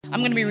I'm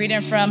going to be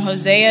reading from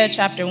Hosea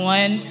chapter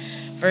 1,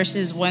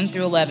 verses 1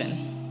 through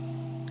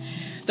 11.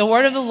 The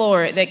word of the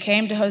Lord that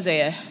came to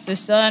Hosea, the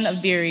son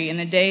of Beeri, in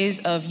the days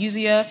of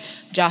Uzziah,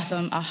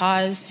 Jotham,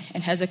 Ahaz,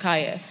 and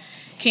Hezekiah,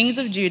 kings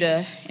of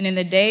Judah, and in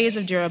the days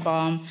of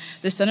Jeroboam,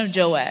 the son of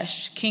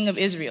Joash, king of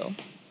Israel.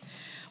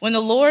 When the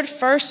Lord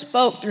first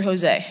spoke through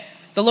Hosea,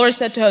 the Lord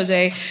said to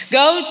Hosea,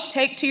 "Go,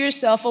 take to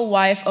yourself a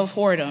wife of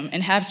whoredom,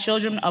 and have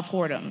children of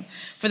whoredom,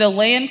 for the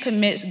land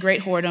commits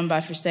great whoredom by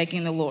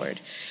forsaking the Lord."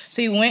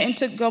 So he went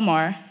into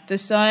Gomer,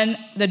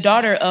 the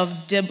daughter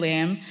of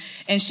Diblaim,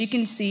 and she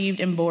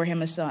conceived and bore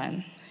him a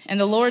son. And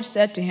the Lord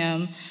said to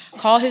him,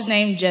 "Call his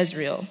name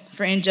Jezreel,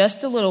 for in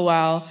just a little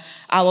while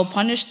I will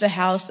punish the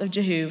house of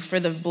Jehu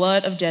for the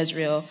blood of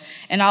Jezreel,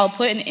 and I will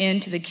put an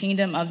end to the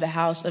kingdom of the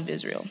house of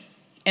Israel.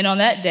 And on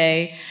that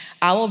day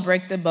I will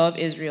break the bow of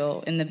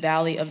Israel in the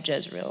valley of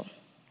Jezreel."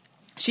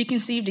 She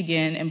conceived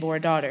again and bore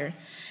a daughter.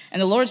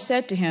 And the Lord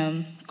said to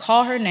him,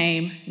 "Call her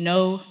name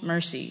No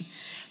Mercy,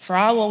 for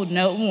I will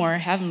no more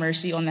have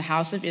mercy on the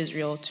house of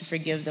Israel to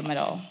forgive them at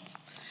all.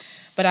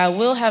 But I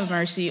will have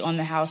mercy on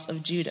the house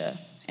of Judah,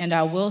 and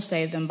I will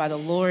save them by the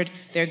Lord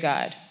their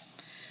God.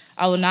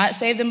 I will not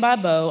save them by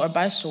bow or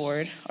by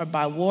sword or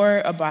by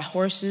war or by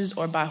horses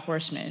or by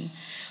horsemen."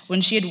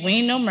 When she had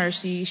weaned no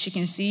mercy, she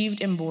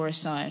conceived and bore a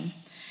son.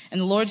 And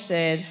the Lord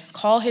said,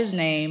 "Call his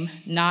name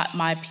Not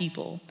My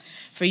People,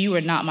 for you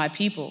are not my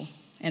people,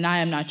 and I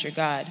am not your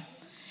God.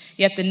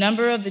 Yet the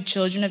number of the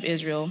children of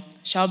Israel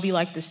shall be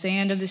like the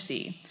sand of the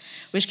sea,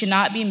 which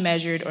cannot be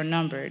measured or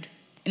numbered.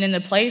 And in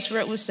the place where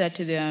it was said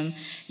to them,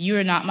 'You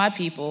are not my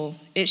people,'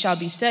 it shall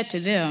be said to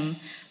them,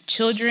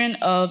 'Children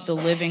of the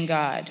living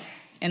God.'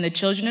 And the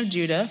children of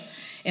Judah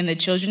and the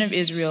children of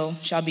Israel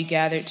shall be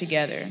gathered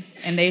together,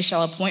 and they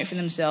shall appoint for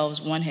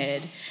themselves one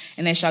head,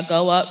 and they shall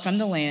go up from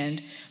the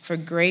land, for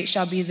great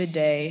shall be the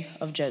day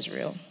of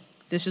Jezreel."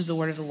 This is the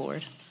word of the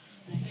Lord.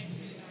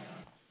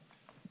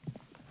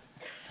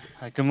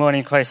 Good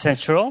morning, Christ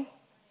Central.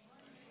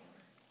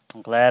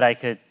 I'm glad I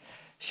could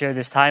share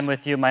this time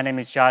with you. My name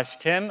is Josh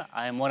Kim.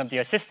 I am one of the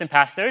assistant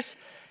pastors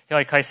here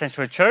at Christ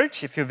Central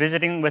Church. If you're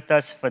visiting with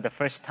us for the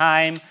first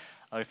time,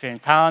 or if you're in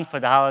town for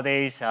the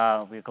holidays,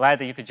 we're glad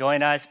that you could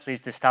join us.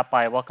 Please do stop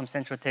by Welcome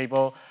Central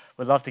table.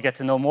 We'd love to get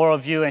to know more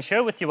of you and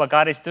share with you what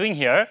God is doing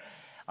here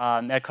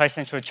at Christ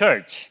Central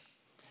Church.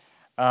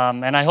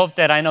 And I hope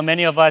that I know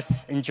many of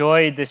us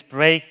enjoyed this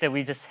break that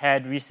we just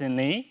had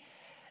recently,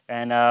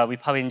 and we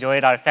probably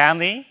enjoyed our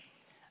family.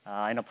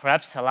 I know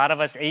perhaps a lot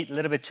of us ate a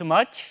little bit too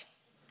much,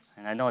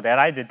 and I know that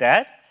I did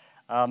that.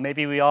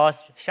 Maybe we all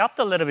shopped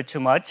a little bit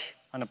too much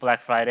on a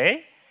Black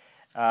Friday.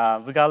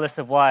 Regardless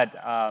of what,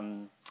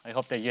 I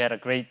hope that you had a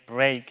great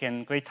break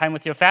and great time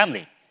with your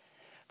family.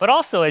 But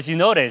also, as you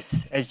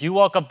notice, as you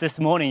woke up this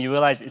morning, you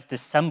realize it's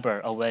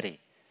December already,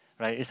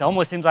 right? It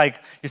almost seems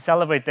like you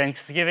celebrate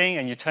Thanksgiving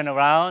and you turn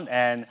around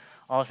and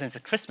all of a sudden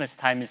the Christmas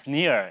time is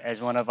near,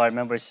 as one of our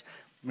members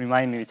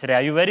reminded me today.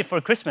 Are you ready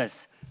for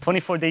Christmas?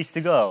 24 days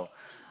to go.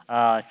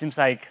 It seems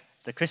like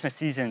the Christmas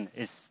season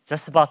is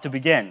just about to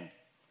begin.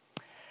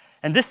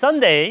 And this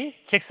Sunday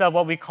kicks off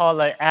what we call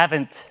an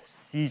Advent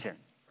season.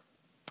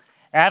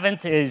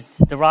 Advent is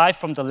derived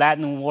from the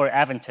Latin word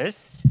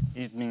Adventus.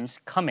 It means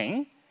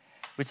coming,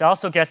 which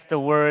also gets the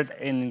word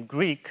in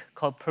Greek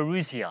called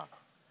parousia,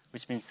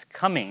 which means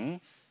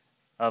coming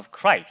of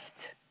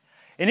Christ.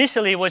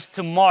 Initially, it was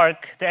to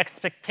mark the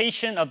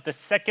expectation of the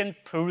second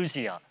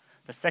parousia,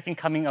 the second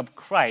coming of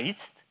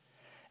Christ.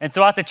 And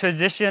throughout the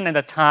tradition and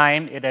the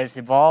time, it has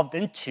evolved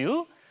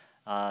into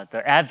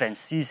the Advent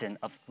season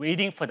of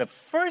waiting for the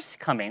first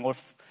coming, or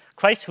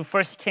Christ who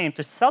first came,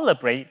 to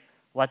celebrate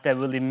what that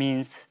really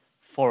means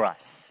for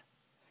us.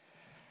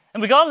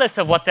 And regardless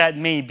of what that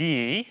may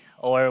be,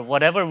 or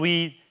whatever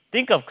we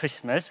think of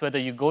Christmas, whether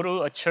you go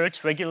to a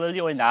church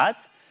regularly or not,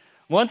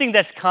 one thing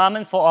that's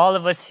common for all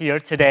of us here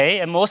today,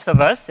 and most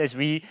of us, as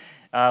we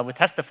would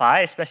testify,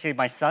 especially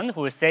my son, who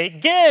would say,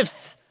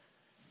 "Gifts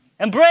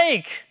and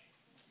break,"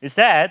 is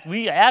that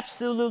we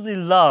absolutely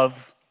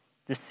love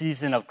the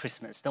season of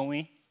Christmas, don't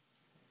we?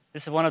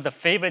 This is one of the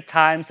favorite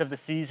times of the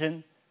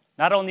season,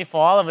 not only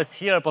for all of us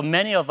here, but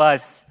many of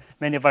us,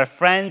 many of our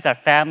friends, our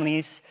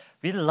families.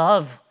 We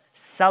love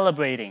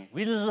celebrating.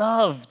 We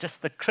love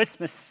just the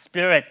Christmas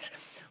spirit.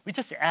 We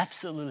just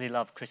absolutely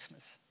love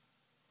Christmas.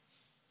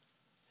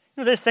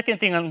 You know, there's a second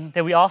thing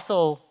that we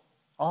also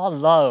all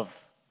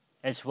love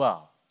as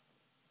well.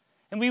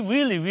 And we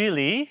really,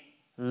 really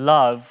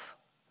love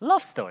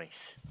love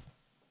stories.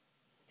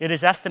 It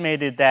is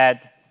estimated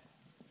that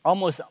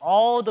almost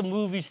all the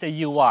movies that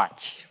you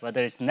watch,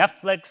 whether it's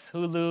Netflix,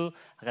 Hulu,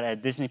 I gotta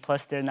add Disney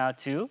Plus there now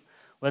too,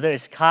 whether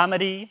it's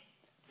comedy,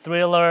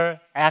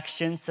 thriller,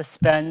 action,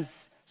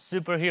 suspense,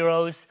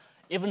 superheroes,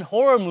 even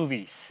horror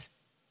movies,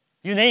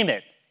 you name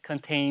it,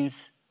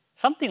 contains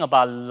something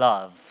about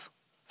love,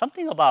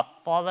 something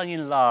about falling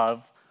in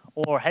love,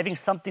 or having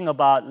something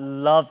about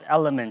love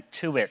element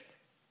to it.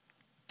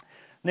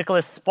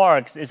 Nicholas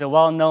Sparks is a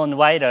well-known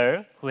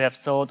writer who has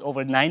sold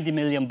over 90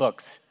 million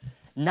books.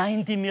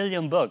 90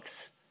 million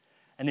books.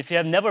 And if you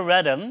have never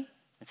read them,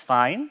 it's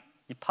fine.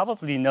 you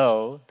probably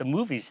know the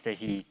movies that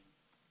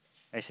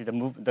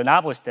the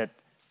novels that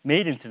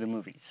made into the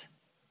movies.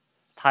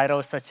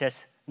 Titles such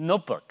as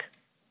Notebook,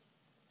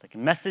 like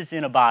Message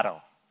in a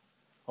Bottle,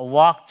 A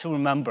Walk to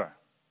Remember.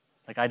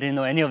 Like I didn't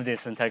know any of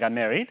this until I got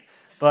married,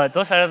 but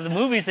those are the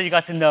movies that you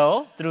got to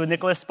know through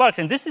Nicholas Sparks.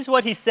 And this is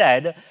what he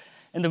said,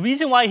 and the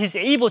reason why he's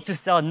able to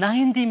sell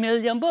 90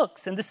 million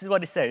books. And this is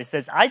what he said. He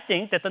says, I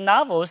think that the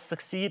novels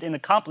succeed in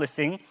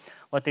accomplishing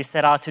what they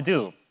set out to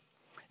do.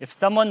 If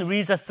someone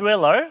reads a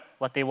thriller,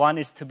 what they want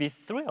is to be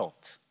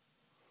thrilled.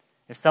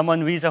 If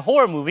someone reads a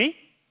horror movie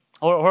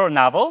or horror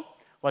novel,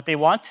 what they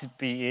want to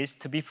be is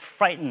to be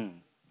frightened.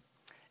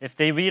 If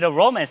they read a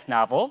romance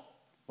novel,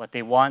 what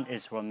they want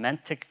is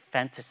romantic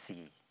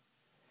fantasy.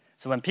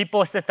 So when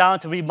people sit down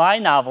to read my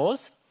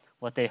novels,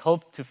 what they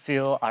hope to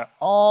feel are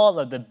all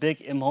of the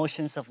big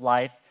emotions of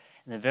life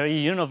in a very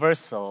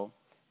universal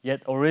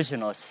yet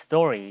original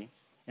story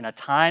in a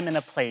time and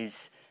a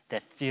place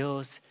that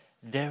feels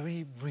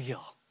very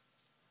real.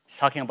 He's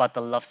talking about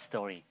the love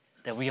story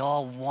that we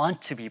all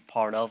want to be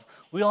part of,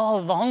 we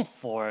all long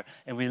for,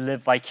 and we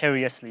live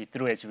vicariously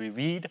through as we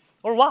read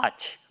or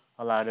watch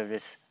a lot of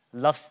these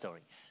love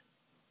stories.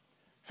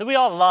 So we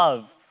all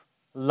love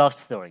love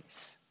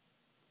stories.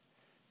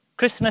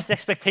 Christmas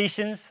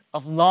expectations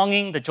of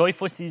longing the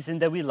joyful season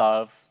that we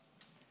love,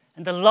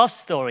 and the love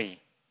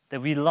story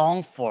that we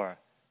long for,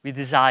 we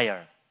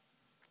desire.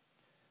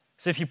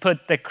 So if you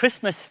put the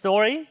Christmas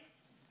story,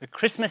 the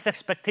Christmas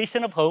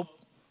expectation of hope,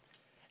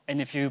 and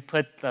if you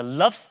put the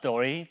love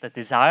story, the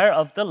desire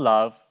of the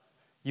love,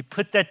 you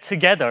put that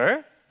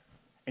together,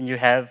 and you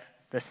have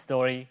the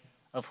story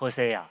of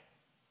Hosea.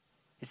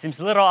 It seems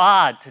a little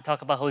odd to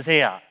talk about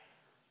Hosea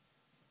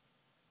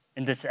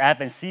in this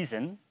Advent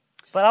season,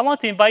 but I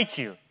want to invite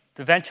you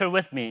to venture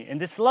with me in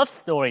this love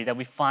story that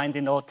we find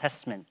in the Old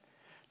Testament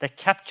that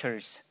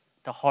captures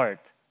the heart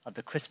of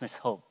the Christmas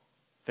hope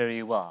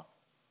very well.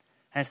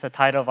 Hence, the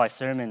title of our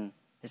sermon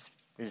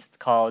is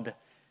called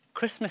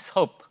Christmas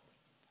Hope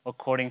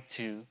according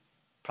to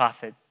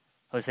prophet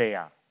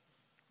Hosea.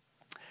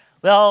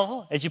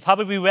 Well, as you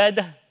probably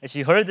read, as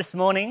you heard this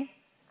morning,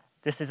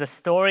 this is a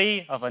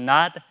story of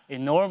not a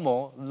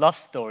normal love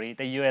story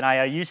that you and I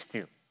are used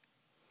to.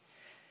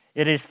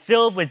 It is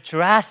filled with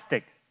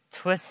drastic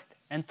twists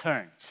and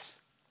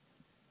turns.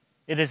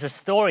 It is a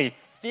story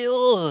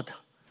filled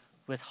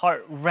with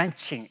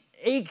heart-wrenching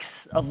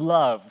aches of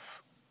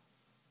love.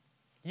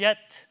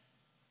 Yet,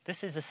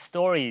 this is a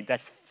story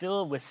that's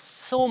filled with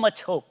so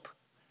much hope,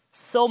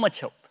 so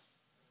much hope.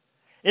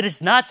 It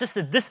is not just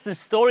a distant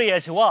story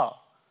as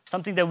well,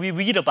 something that we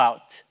read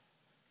about.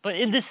 But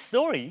in this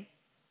story,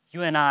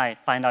 you and I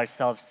find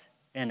ourselves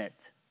in it.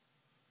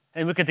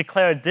 And we could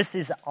declare this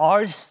is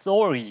our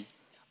story.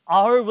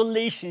 Our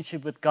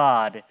relationship with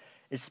God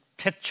is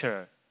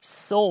pictured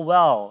so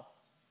well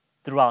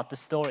throughout the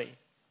story.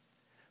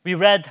 We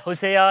read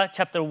Hosea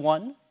chapter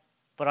 1,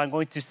 but I'm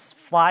going to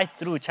fly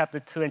through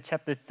chapter 2 and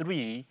chapter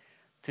 3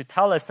 to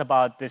tell us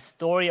about this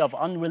story of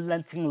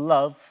unrelenting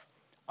love,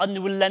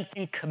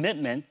 unrelenting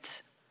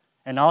commitment,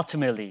 and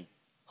ultimately,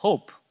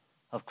 hope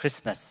of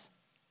Christmas.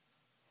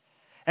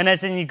 And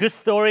as any good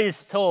story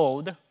is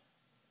told,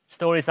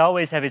 stories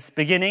always have its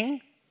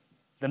beginning,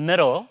 the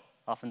middle,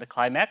 often the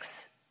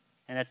climax,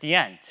 and at the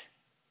end.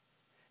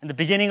 And the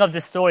beginning of the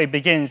story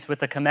begins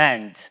with a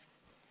command.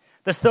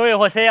 The story of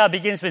Hosea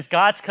begins with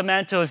God's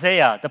command to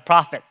Hosea, the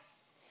prophet.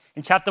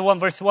 In chapter 1,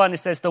 verse 1, it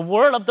says, "The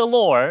word of the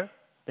Lord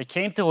that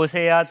came to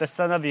Hosea, the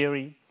son of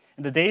Beeri,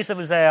 in the days of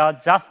Uzziah,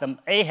 Jotham,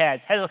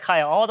 Ahaz,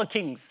 Hezekiah, all the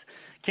kings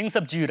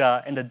of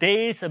Judah, in the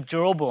days of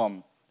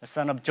Jeroboam, the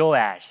son of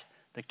Joash,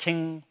 the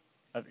king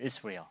of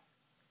Israel."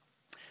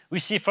 We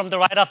see from the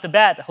right off the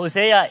bat,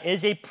 Hosea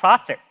is a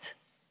prophet.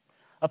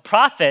 A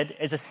prophet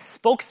is a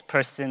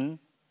spokesperson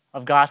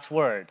of God's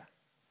word.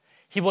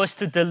 He was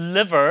to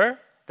deliver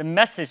the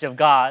message of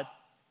God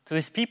to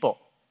his people.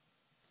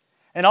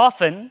 And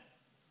often,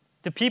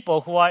 to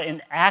people who are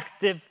in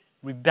active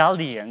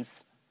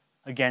rebellions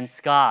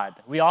against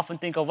God. We often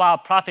think, oh, wow,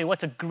 prophet,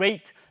 what's a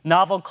great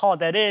novel call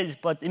that is.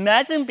 But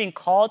imagine being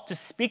called to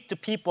speak to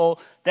people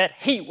that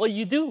hate what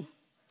you do.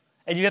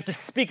 And you have to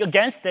speak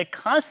against that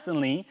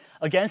constantly,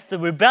 against the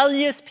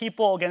rebellious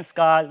people against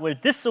God, where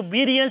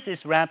disobedience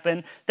is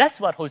rampant. That's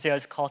what Hosea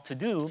is called to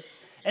do.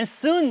 And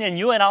soon, and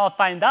you and I will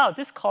find out,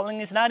 this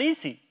calling is not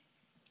easy.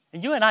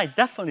 And you and I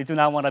definitely do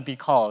not want to be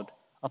called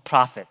a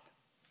prophet.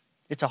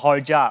 It's a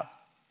hard job.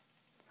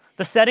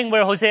 The setting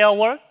where Hosea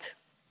worked,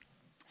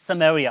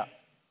 Samaria,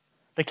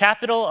 the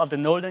capital of the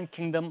northern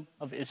kingdom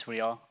of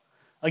Israel.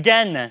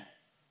 Again,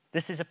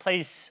 this is a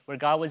place where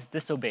God was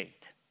disobeyed.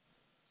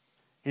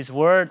 His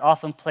word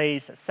often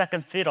plays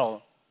second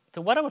fiddle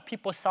to whatever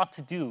people sought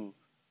to do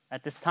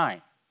at this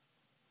time.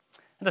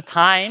 At the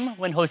time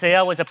when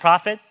Hosea was a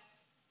prophet,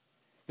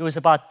 it was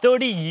about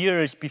 30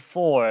 years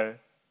before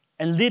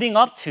and leading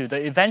up to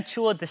the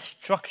eventual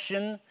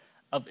destruction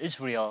of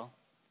Israel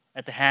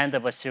at the hand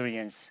of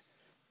Assyrians,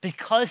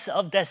 because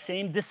of that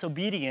same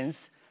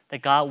disobedience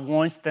that God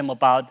warns them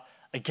about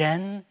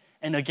again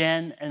and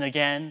again and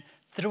again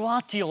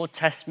throughout the Old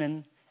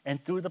Testament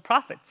and through the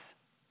prophets.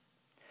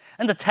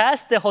 And the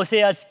task that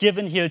Hosea is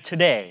given here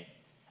today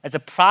as a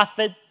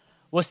prophet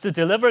was to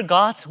deliver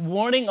God's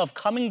warning of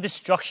coming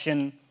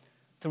destruction,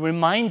 to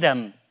remind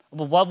them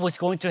of what was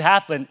going to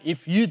happen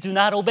if you do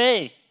not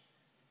obey.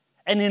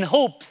 And in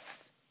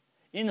hopes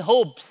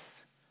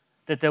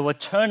that they will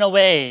turn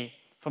away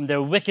from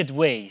their wicked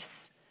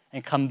ways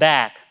and come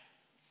back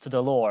to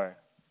the Lord.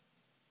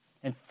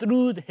 And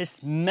through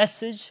his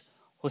message,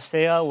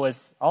 Hosea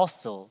was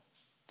also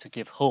to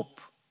give hope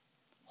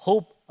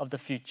of the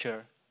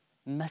future,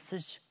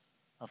 message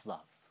of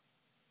love.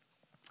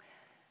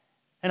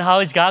 And how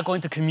is God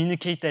going to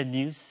communicate that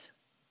news?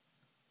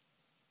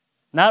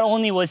 Not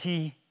only was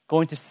he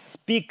going to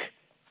speak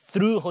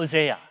through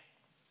Hosea,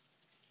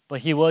 but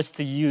he was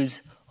to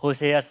use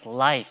Hosea's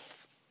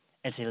life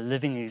as a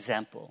living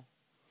example.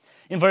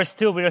 In verse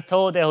 2, we are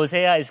told that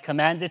Hosea is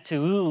commanded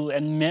to woo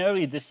and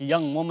marry this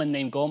young woman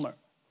named Gomer.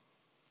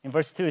 In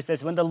verse 2, it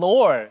says, when the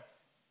Lord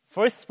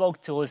first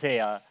spoke to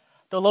Hosea,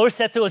 the Lord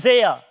said to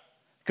Hosea,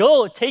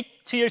 go,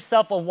 take to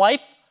yourself a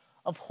wife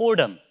of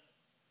whoredom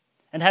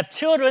and have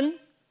children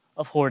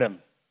of whoredom.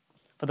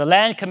 For the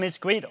land commits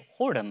great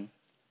whoredom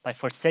by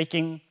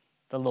forsaking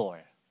the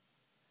Lord.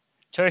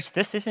 Church,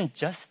 this isn't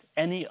just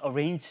any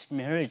arranged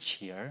marriage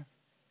here.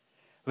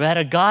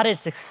 Rather, God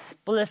is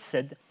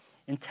explicit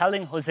in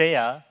telling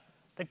Hosea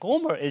that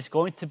Gomer is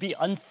going to be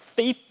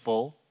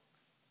unfaithful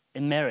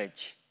in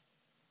marriage.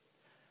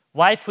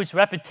 Wife whose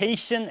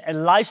reputation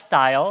and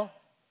lifestyle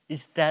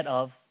is that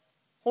of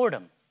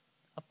whoredom,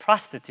 a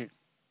prostitute,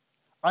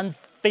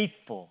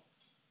 unfaithful.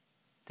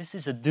 This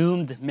is a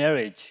doomed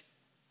marriage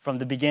from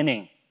the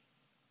beginning.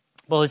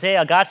 But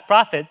Hosea, God's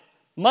prophet,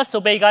 must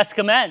obey God's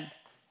command.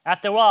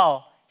 After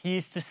all, he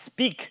is to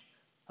speak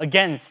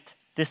against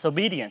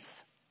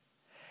disobedience.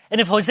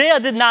 And if Hosea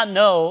did not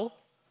know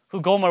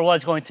who Gomer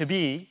was going to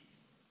be,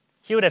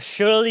 he would have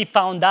surely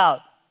found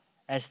out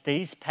as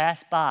days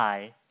passed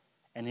by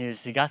and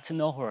he got to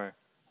know her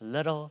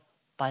little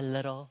by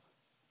little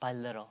by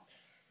little.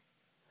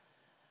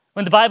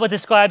 When the Bible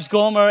describes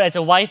Gomer as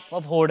a wife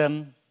of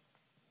whoredom,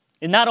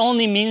 it not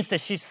only means that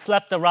she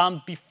slept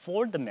around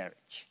before the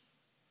marriage.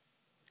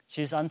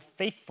 She is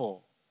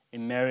unfaithful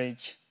in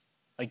marriage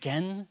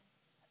again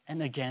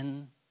and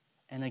again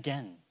and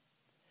again,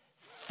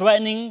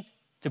 threatening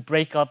to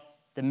break up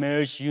the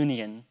marriage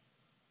union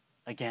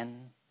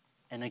again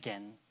and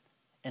again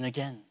and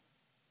again.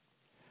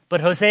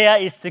 But Hosea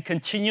is to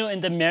continue in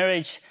the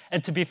marriage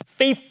and to be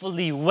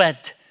faithfully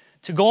wed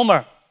to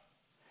Gomer.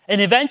 And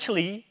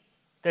eventually,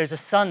 there's a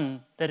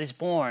son that is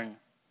born.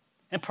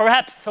 And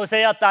perhaps,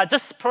 Hosea thought,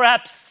 just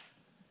perhaps,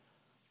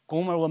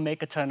 Gomer will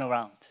make a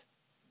turnaround.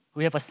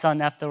 We have a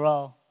son after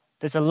all.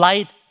 There's a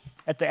light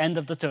at the end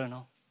of the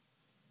tunnel.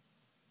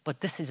 But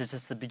this is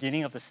just the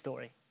beginning of the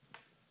story.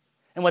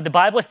 And what the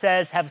Bible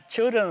says, have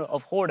children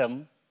of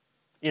whoredom,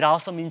 it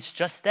also means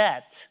just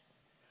that.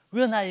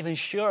 We're not even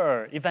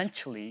sure,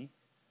 eventually,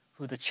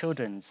 who the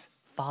children's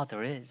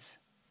father is.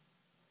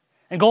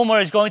 And Gomer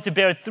is going to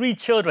bear 3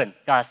 children,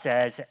 God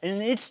says,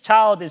 and each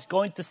child is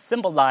going to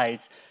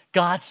symbolize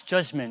God's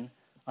judgment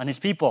on his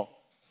people.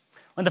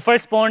 When the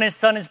firstborn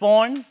son is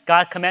born,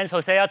 God commands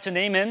Hosea to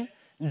name him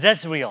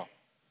Jezreel.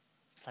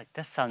 It's like,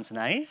 that sounds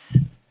nice.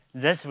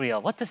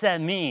 Jezreel, what does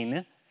that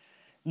mean?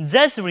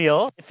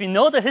 Jezreel, if you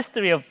know the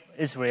history of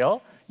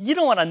Israel, you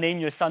don't want to name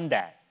your son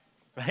that,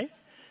 right?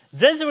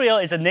 Jezreel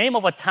is the name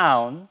of a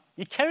town.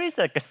 It carries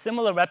like a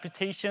similar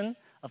reputation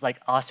of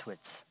like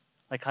Auschwitz,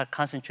 like a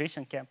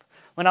concentration camp.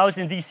 When I was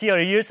in DC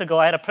years ago,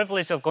 I had a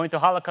privilege of going to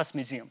Holocaust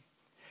Museum.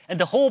 And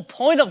the whole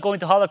point of going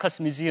to Holocaust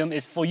Museum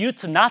is for you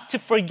to not to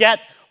forget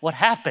what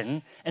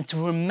happened and to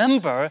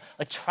remember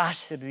a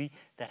tragedy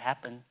that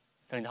happened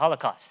during the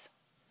Holocaust.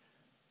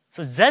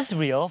 So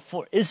Jezreel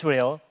for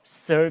Israel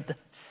served the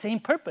same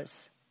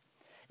purpose.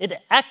 It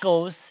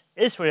echoes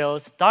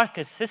Israel's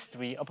darkest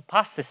history of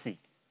apostasy,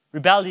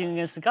 rebellion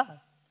against God.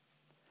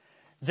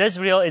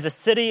 Jezreel is a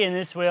city in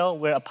Israel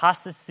where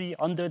apostasy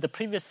under the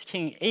previous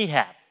king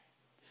Ahab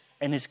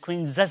and his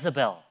queen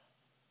Jezebel,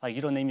 like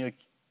you don't name your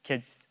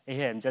kids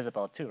Ahab and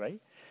Jezebel too, right?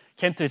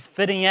 Came to its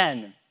fitting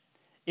end.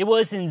 It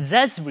was in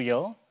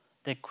Jezreel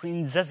that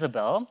Queen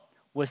Jezebel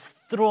was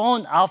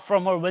thrown out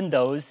from her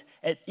windows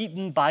and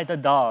eaten by the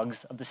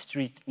dogs of the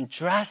streets in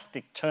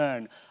drastic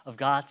turn of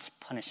God's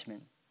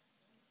punishment.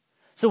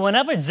 So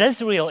whenever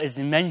Jezreel is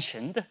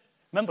mentioned,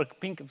 remember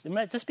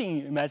just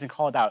being imagined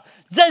called out,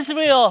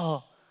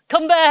 Jezreel,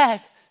 come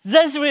back!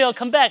 Jezreel,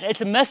 come back!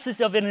 It's a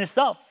message of it in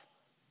itself.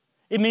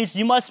 It means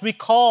you must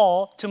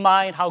recall to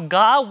mind how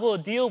God will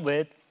deal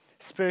with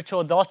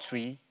spiritual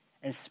adultery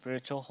and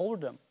spiritual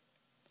whoredom.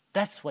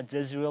 That's what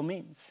Jezreel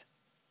means.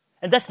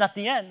 And that's not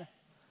the end.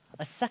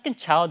 A second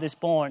child is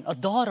born, a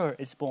daughter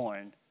is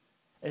born,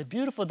 a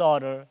beautiful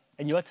daughter,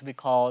 and you are to be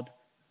called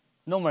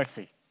No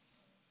Mercy.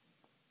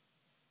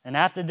 And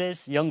after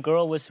this young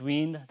girl was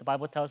weaned, the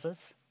Bible tells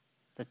us,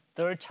 the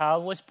third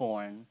child was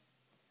born,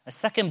 a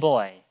second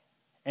boy,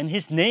 and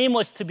his name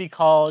was to be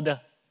called,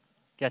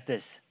 get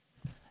this,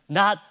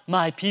 Not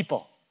My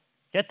People.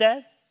 Get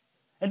that?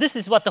 And this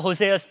is what the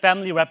Hosea's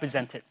family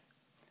represented.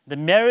 The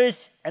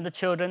marriage and the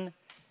children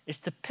is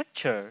to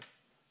picture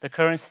the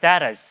current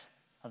status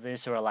of the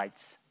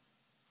Israelites.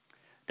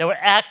 They were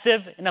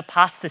active in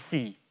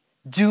apostasy,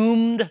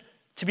 doomed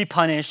to be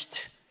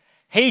punished.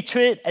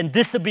 Hatred and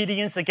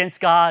disobedience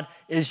against God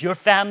is your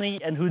family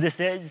and who this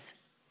is.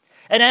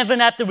 And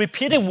even after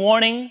repeated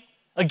warning,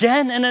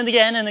 again and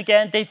again and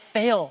again, they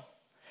fail.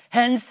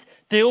 Hence,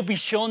 they will be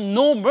shown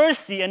no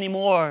mercy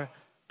anymore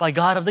by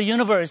God of the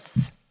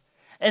universe.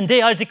 And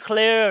they are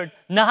declared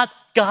not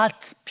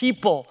God's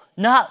people,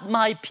 not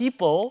my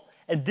people,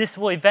 and this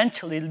will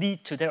eventually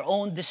lead to their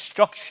own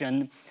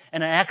destruction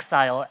and an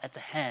exile at the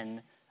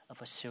hand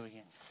of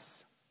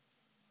Assyrians.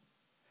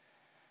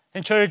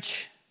 In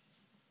church,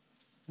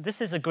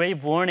 this is a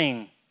grave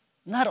warning,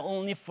 not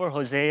only for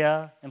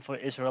Hosea and for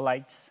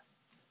Israelites,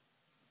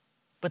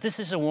 but this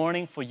is a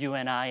warning for you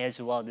and I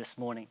as well this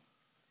morning.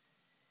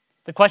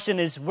 The question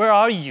is, where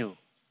are you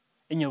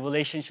in your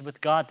relationship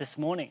with God this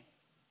morning?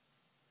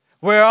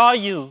 Where are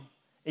you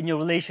in your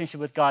relationship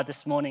with God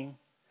this morning?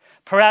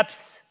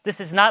 Perhaps this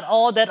is not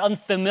all that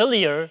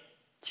unfamiliar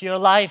to your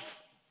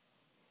life.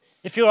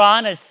 If you're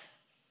honest,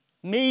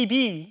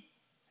 maybe,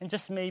 and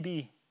just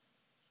maybe,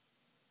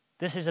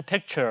 this is a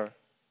picture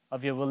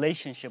of your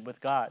relationship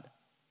with God.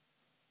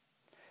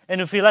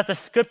 And if we let the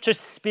scriptures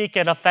speak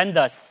and offend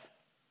us,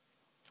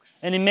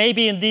 and it may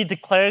be indeed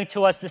declaring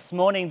to us this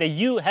morning that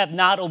you have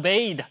not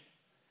obeyed,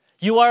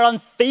 you are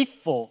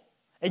unfaithful,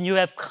 and you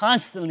have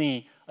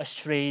constantly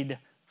strayed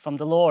from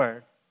the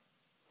Lord.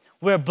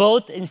 We're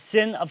both in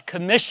sin of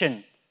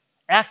commission,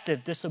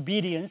 active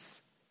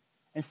disobedience,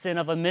 and sin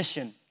of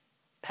omission,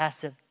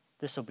 passive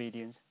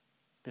disobedience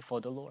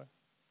before the Lord.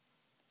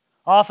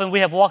 Often we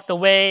have walked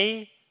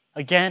away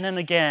again and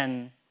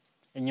again,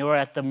 and you're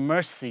at the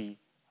mercy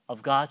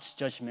of God's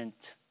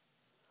judgment.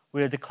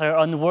 We are declared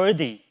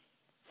unworthy,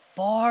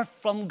 far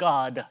from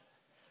God,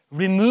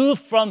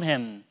 removed from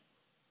Him,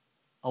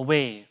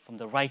 away from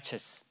the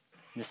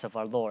righteousness of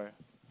our Lord.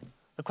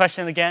 The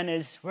question again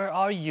is, where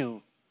are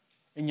you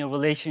in your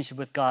relationship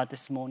with God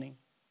this morning?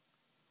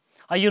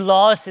 Are you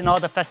lost in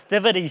all the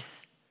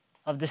festivities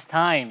of this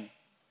time?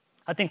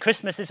 I think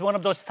Christmas is one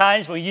of those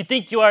times where you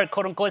think you are,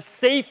 quote unquote,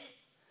 safe.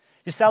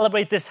 You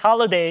celebrate this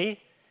holiday,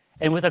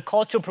 and with a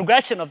cultural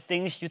progression of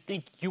things, you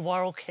think you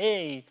are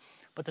okay.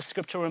 But the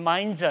scripture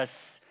reminds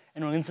us,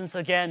 and once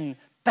again,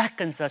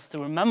 beckons us to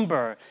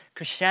remember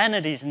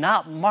Christianity is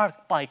not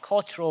marked by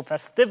cultural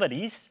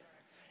festivities.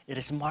 It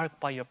is marked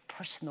by your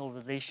personal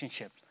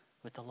relationship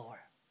with the Lord.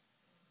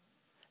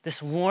 This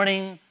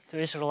warning to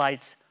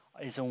Israelites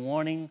is a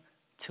warning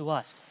to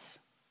us.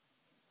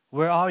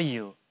 Where are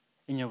you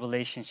in your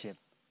relationship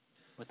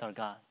with our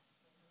God?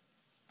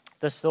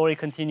 The story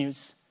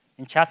continues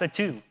in chapter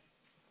 2,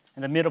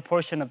 and the middle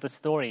portion of the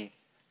story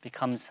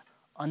becomes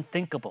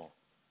unthinkable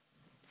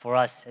for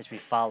us as we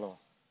follow.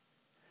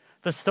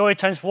 The story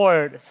turns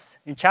forward.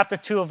 In chapter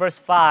 2 of verse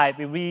 5,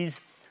 it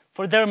reads,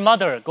 "For their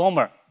mother,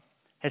 Gomer,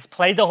 has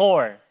played the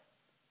whore,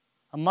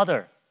 a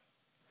mother.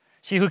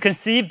 She who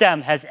conceived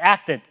them has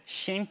acted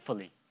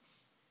shamefully.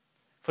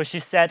 For she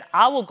said,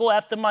 I will go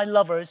after my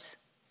lovers,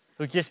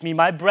 who gives me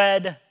my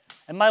bread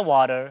and my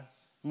water,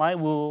 my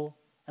wool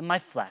and my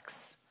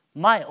flax,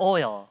 my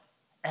oil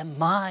and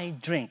my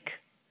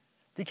drink."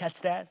 Do you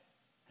catch that?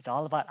 It's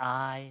all about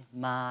I,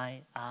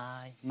 my.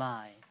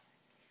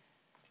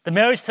 The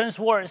marriage turns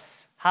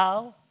worse.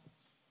 How?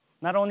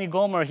 Not only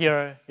Gomer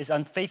here is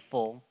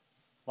unfaithful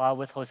while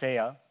with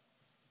Hosea,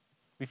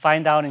 we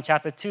find out in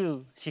chapter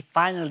 2, she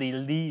finally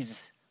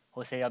leaves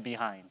Hosea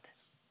behind.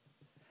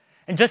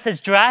 And just as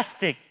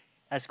drastic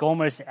as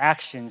Gomer's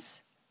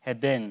actions have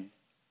been,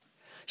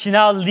 she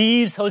now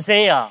leaves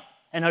Hosea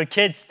and her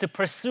kids to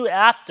pursue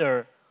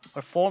after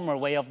her former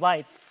way of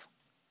life.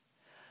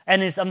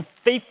 And his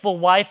unfaithful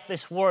wife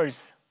is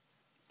worse.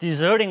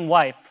 Deserting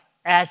wife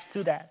adds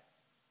to that.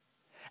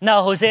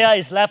 Now Hosea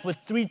is left with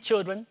 3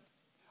 children,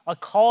 a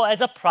call as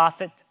a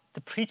prophet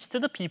to preach to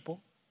the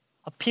people,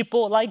 a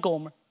people like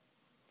Gomer,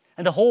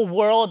 and the whole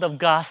world of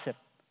gossip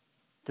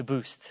to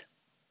boost.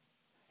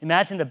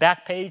 Imagine the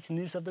back page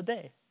news of the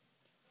day.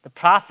 The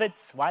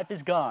prophet's wife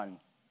is gone,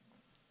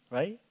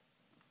 right?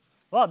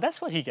 Well, that's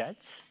what he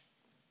gets.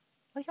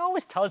 Like, he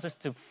always tells us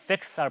to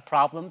fix our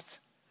problems,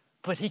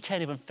 but he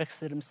can't even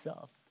fix it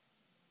himself.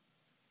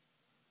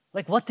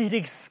 Like, what did he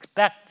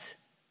expect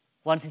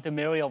wanting to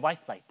marry a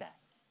wife like that?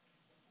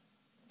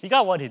 He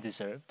got what he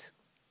deserved.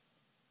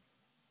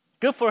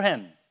 Good for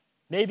him.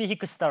 Maybe he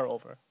could start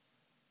over.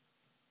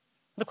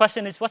 The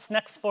question is, what's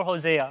next for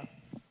Hosea?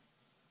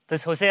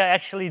 Does Hosea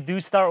actually do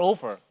start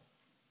over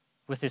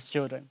with his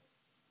children?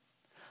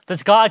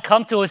 Does God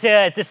come to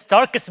Hosea at this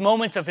darkest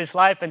moments of his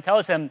life and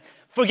tells him,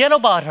 forget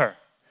about her.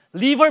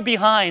 Leave her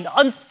behind.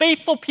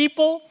 Unfaithful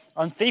people,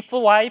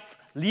 unfaithful wife,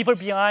 leave her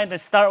behind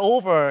and start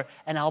over,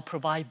 and I'll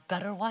provide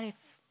better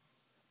wife,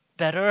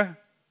 better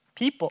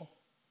people.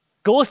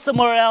 Go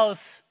somewhere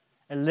else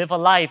and live a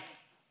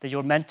life that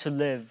you're meant to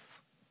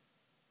live.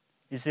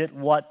 Is it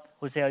what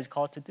Hosea is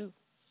called to do?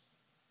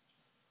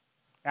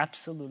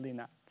 Absolutely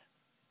not.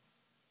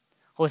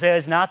 Hosea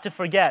is not to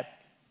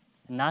forget,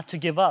 not to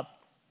give up.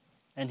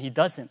 And he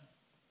doesn't.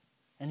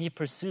 And he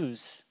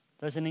pursues,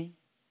 doesn't he?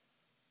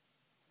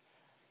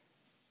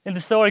 In the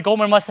story,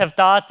 Gomer must have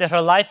thought that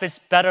her life is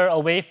better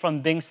away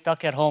from being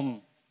stuck at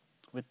home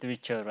with 3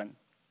 children.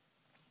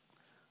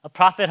 A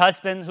prophet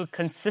husband who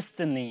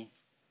constantly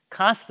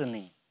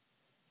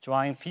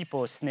drawing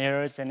people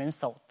snares and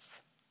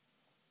insults.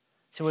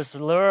 She was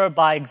lured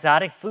by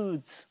exotic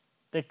foods,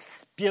 the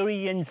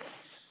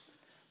experience.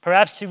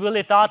 Perhaps she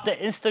really thought the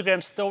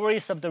Instagram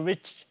stories of the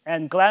rich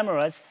and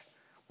glamorous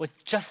were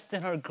just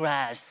in her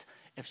grasp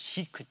if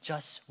she could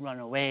just run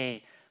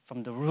away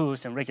from the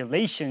rules and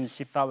regulations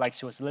she felt like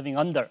she was living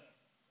under.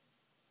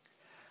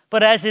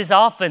 But as is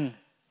often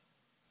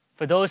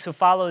for those who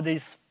follow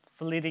these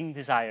fleeting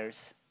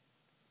desires,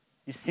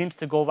 it seems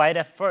to go right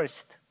at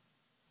first,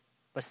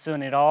 but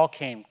soon it all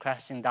came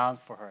crashing down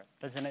for her,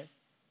 doesn't it?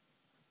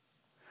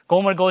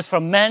 Gomer goes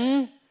from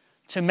men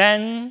to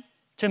men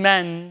to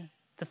men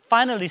to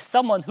finally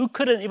someone who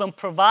couldn't even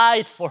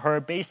provide for her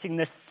basic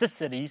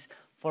necessities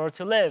for her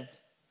to live.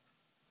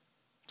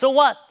 So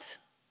what?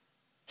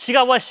 She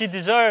got what she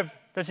deserved,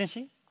 doesn't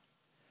she?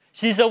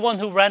 She's the one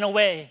who ran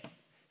away.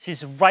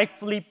 She's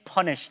rightfully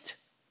punished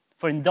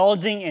for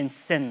indulging in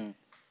sin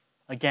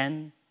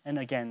again and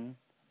again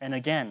and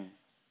again.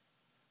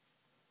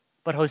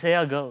 But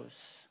Hosea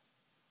goes.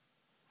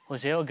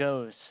 Hosea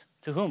goes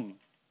to whom?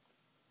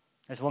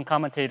 As one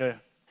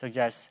commentator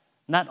suggests,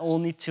 not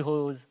only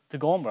to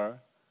Gomer,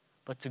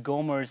 but to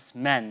Gomer's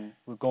men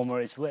who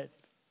Gomer is with.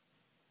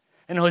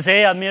 And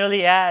Hosea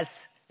merely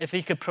asks if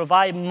he could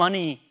provide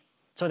money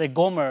so that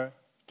Gomer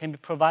can be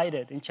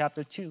provided in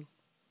chapter 2.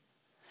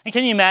 And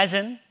can you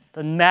imagine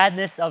the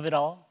madness of it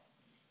all?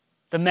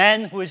 The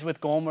man who is with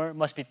Gomer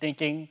must be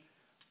thinking,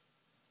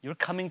 you're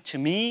coming to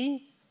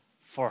me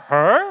for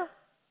her?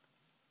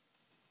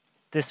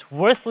 This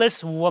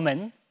worthless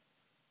woman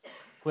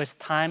who has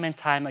time and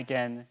time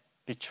again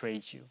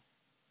betrayed you.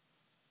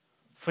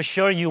 For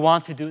sure you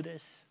want to do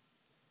this.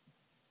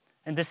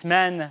 And this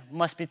man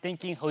must be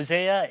thinking,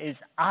 Hosea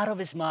is out of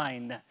his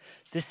mind.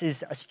 This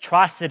is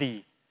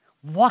atrocity.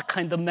 What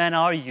kind of man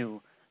are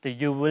you that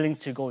you're willing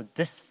to go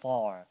this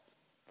far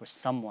for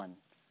someone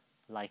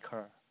like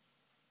her?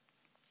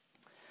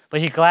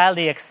 But he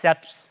gladly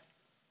accepts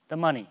the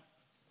money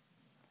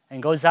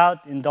and goes out,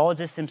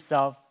 indulges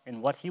himself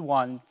in what he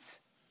wants,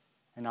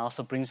 and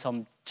also brings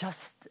home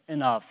just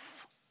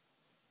enough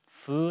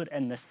food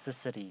and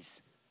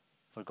necessities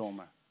for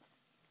Gomer.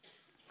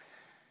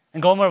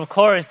 And Gomer, of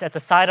course, at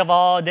the sight of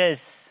all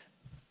this,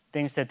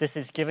 thinks that this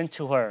is given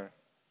to her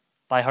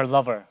by her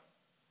lover.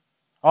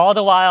 All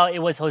the while, it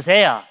was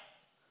Hosea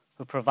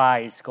who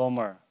provides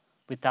Gomer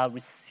without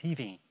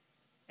receiving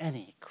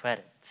any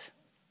credit.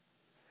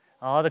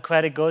 All the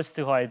credit goes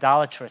to her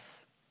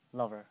idolatrous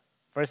lover.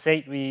 Verse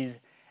 8 reads,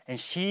 and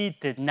she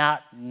did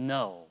not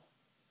know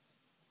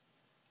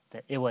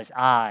that it was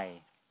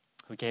I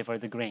who gave her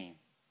the grain,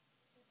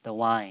 the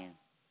wine,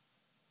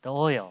 the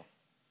oil,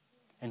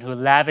 and who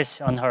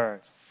lavished on her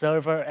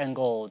silver and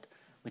gold,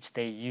 which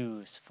they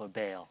used for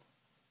Baal.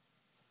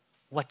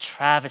 What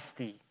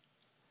travesty,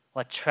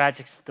 what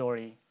tragic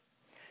story.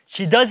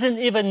 She doesn't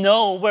even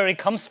know where it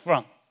comes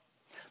from,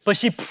 but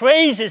she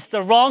praises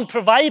the wrong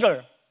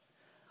provider.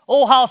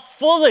 Oh, how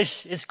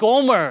foolish is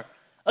Gomer.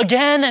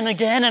 Again and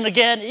again and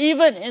again,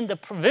 even in the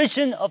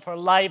provision of her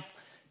life,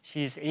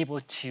 she is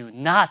able to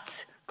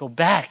not go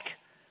back,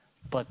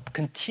 but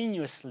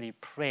continuously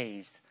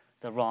praise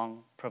the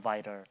wrong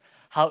provider.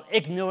 How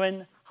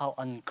ignorant, how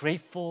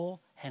ungrateful,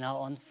 and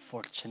how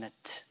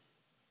unfortunate.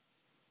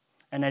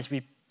 And as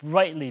we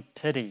rightly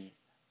pity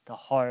the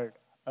heart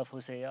of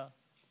Hosea,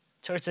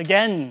 church,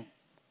 again,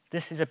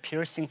 this is a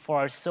piercing for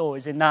our soul,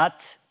 is it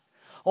not?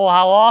 Oh,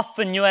 how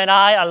often you and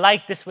I are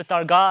like this with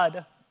our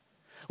God.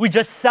 We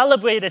just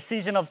celebrate a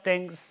season of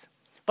things,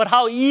 but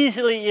how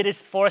easily it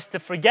is for us to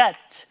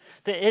forget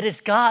that it is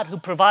God who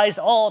provides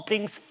all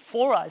things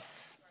for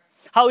us.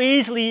 How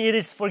easily it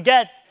is to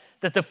forget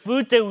that the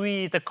food that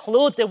we eat, the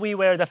clothes that we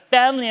wear, the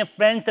family and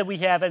friends that we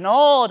have, and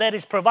all that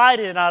is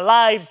provided in our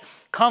lives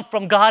come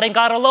from God and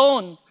God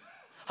alone.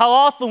 How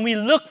often we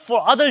look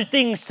for other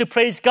things to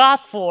praise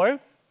God for,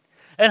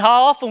 and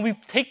how often we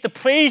take the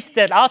praise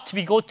that ought to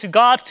be go to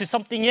God to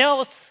something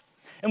else.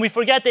 And we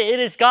forget that it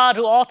is God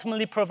who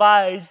ultimately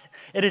provides.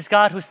 It is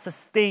God who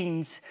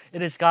sustains.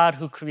 It is God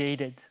who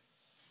created.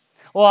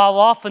 Or how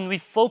often we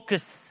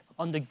focus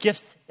on the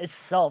gifts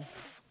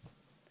itself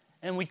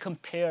and we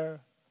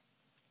compare,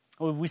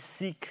 or we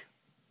seek,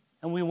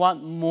 and we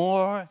want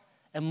more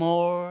and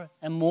more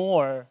and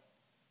more.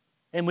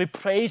 And we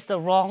praise the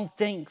wrong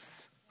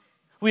things.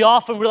 We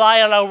often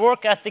rely on our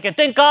work ethic and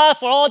thank God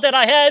for all that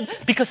I had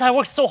because I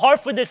worked so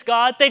hard for this,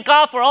 God. Thank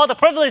God for all the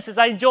privileges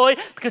I enjoy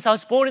because I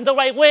was born in the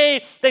right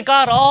way. Thank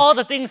God for all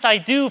the things I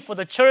do for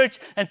the church,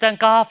 and thank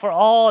God for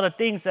all the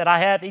things that I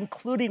have,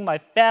 including my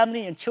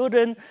family and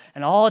children,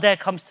 and all that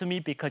comes to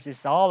me because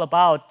it's all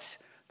about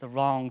the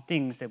wrong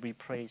things that we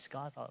praise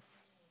God of.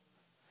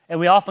 And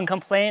we often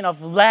complain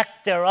of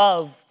lack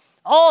thereof,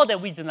 all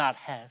that we do not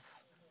have.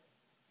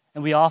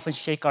 And we often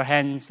shake our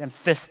hands and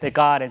fist at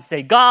God and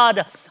say,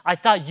 God, I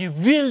thought you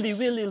really,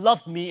 really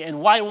loved me, and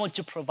why won't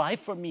you provide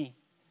for me?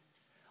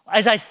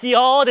 As I see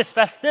all these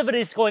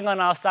festivities going on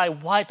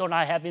outside, why don't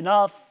I have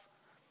enough?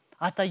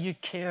 I thought you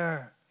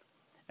care.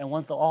 And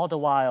all the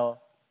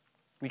while,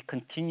 we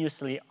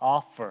continuously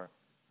offer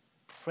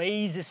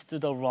praises to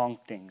the wrong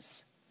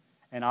things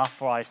and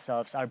offer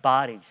ourselves, our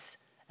bodies,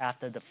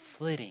 after the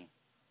fleeting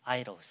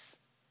idols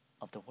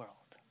of the world.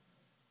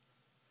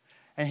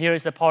 And here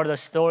is the part of the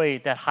story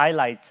that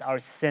highlights our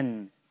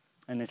sin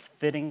and its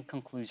fitting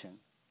conclusion.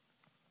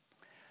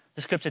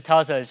 The scripture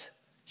tells us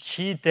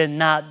she did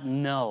not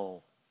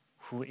know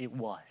who it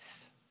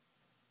was.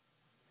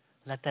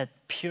 Let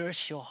that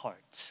pierce your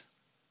heart.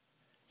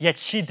 Yet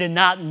she did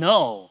not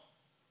know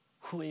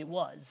who it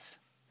was.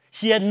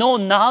 She had no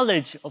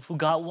knowledge of who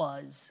God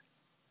was,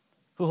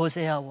 who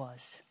Hosea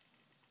was.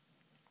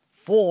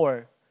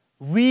 For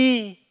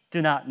we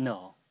do not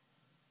know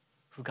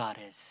who God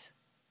is.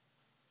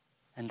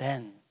 And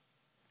then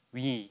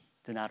we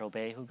do not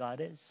obey who God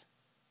is.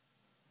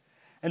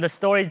 And the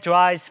story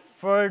drives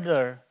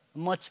further,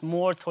 much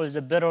more towards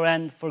the bitter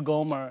end for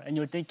Gomer. And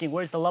you're thinking,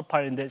 where's the love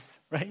part in this,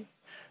 right?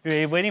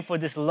 You're waiting for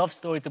this love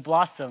story to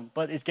blossom,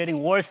 but it's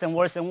getting worse and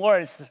worse and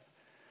worse.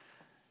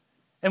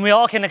 And we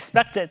all can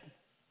expect it.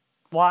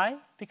 Why?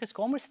 Because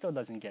Gomer still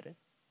doesn't get it.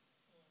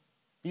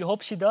 You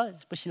hope she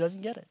does, but she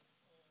doesn't get it.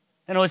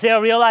 And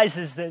Hosea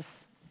realizes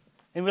this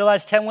and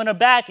realizes can't win her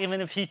back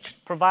even if he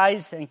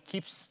provides and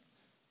keeps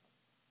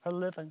her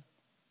living.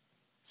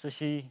 So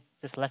she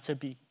just lets her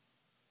be.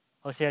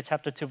 Hosea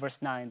chapter 2,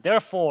 verse 9.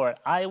 Therefore,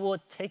 I will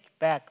take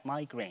back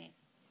my grain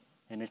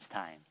in its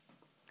time,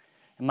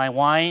 and my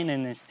wine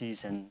in its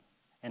season,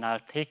 and I'll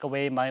take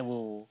away my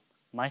wool,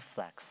 my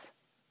flax,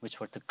 which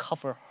were to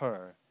cover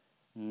her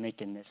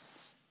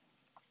nakedness.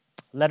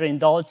 Let her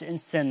indulge in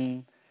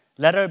sin.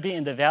 Let her be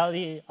in the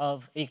valley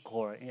of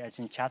Achor, as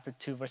in chapter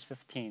 2, verse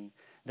 15.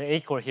 The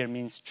Achor here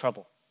means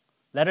trouble.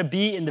 Let her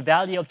be in the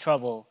valley of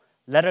trouble.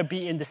 Let her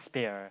be in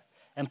despair.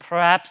 And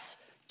perhaps,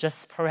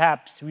 just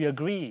perhaps, we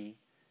agree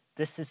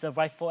this is a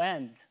rightful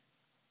end.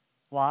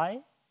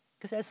 Why?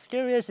 Because as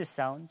scary as it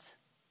sounds,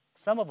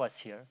 some of us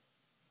here,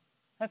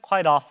 and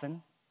quite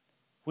often,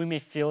 we may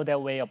feel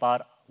that way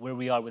about where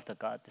we are with the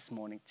God this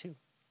morning too.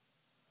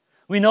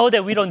 We know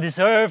that we don't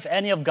deserve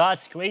any of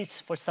God's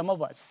grace for some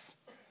of us.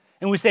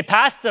 And we say,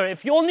 Pastor,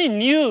 if you only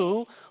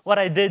knew what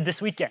I did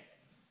this weekend,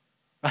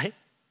 right?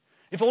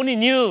 If you only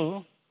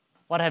knew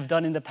what I've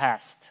done in the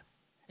past.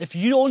 If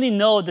you only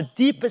know the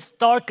deepest,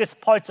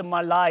 darkest parts of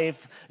my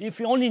life, if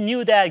you only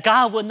knew that,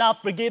 God would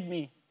not forgive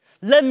me.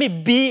 Let me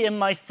be in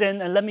my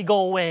sin and let me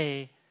go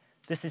away.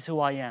 This is who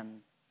I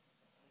am.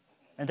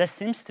 And that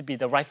seems to be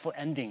the rightful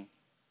ending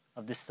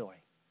of this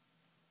story.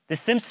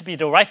 This seems to be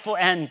the rightful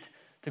end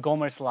to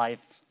Gomer's life.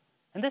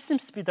 And that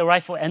seems to be the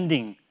rightful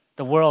ending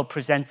the world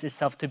presents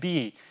itself to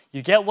be.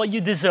 You get what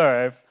you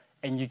deserve,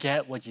 and you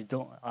get what you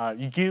don't.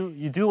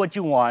 You do what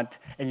you want,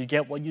 and you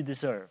get what you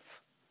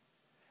deserve.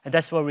 And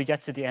that's where we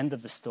get to the end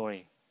of the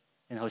story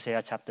in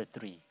Hosea chapter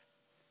 3.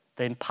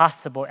 The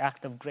impossible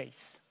act of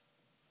grace.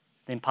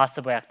 The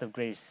impossible act of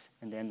grace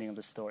in the ending of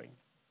the story.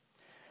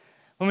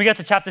 When we get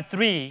to chapter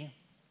 3,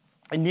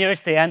 it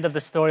nears the end of the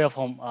story of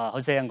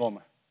Hosea and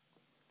Gomer.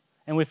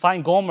 And we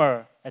find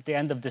Gomer at the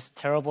end of this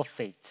terrible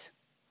fate.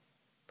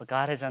 But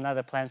God has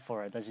another plan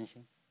for her, doesn't she?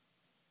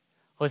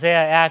 Hosea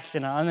acts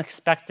in an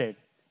unexpected,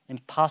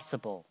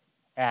 impossible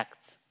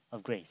act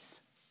of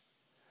grace.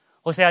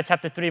 Hosea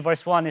chapter 3,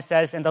 verse 1, it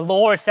says, And the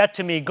Lord said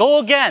to me, Go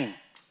again,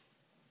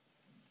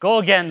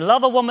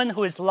 love a woman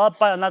who is loved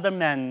by another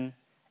man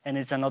and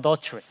is an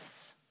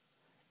adulteress.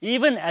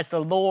 Even as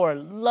the Lord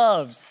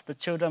loves the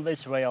children of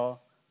Israel,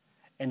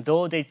 and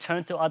though they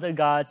turn to other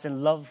gods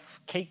and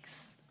love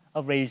cakes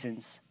of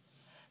raisins.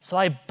 So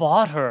I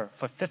bought her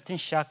for 15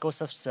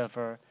 shekels of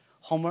silver,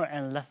 homer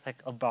and lethek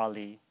of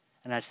barley.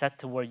 And I said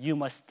to her, You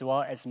must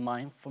dwell as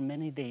mine for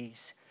many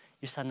days.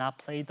 You shall not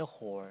play the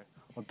whore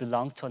or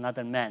belong to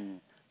another man.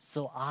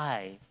 So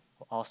I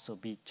will also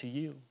be to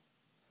you.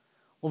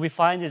 What we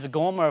find is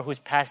Gomer who's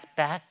passed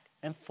back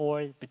and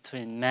forth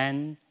between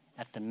men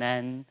after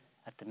men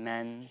after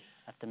men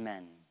after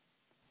men.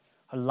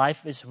 Her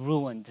life is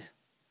ruined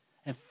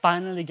and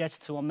finally gets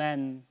to a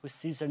man who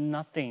sees her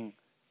nothing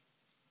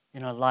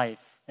in her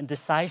life and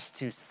decides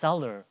to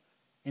sell her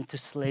into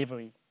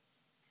slavery.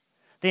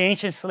 The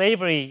ancient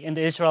slavery in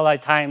the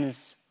Israelite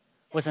times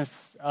was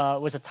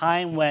a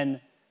time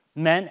when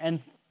men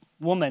and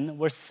women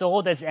were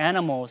sold as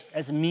animals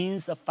as a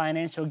means of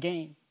financial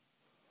gain.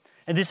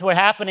 And this were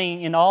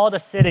happening in all the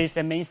cities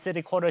and main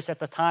city quarters at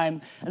the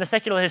time. And the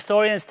secular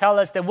historians tell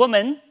us that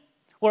women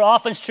were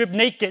often stripped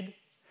naked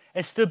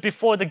and stood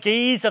before the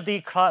gaze of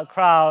the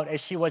crowd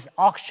as she was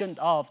auctioned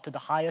off to the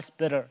highest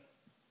bidder.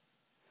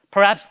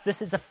 Perhaps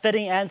this is a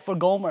fitting end for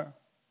Gomer.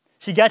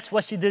 She gets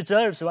what she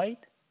deserves, right?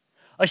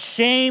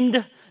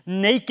 Ashamed,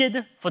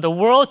 naked, for the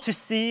world to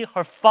see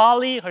her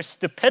folly, her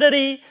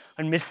stupidity,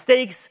 her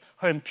mistakes,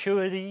 her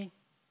impurity,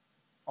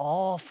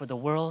 all for the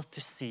world to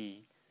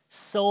see.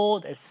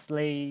 Sold as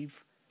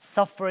slave,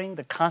 suffering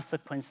the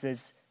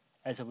consequences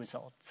as a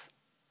result.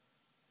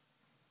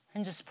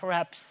 And just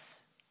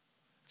perhaps,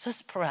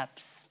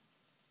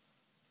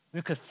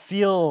 we could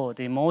feel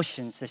the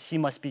emotions that she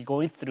must be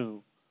going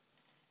through.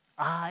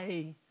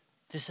 I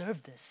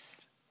deserve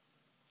this.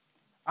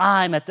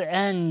 I'm at the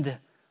end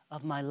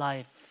of my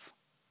life.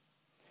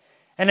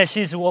 And as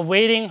she's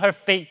awaiting her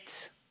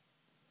fate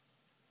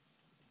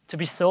to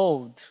be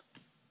sold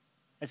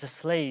as a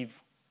slave,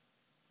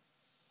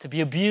 to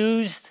be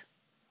abused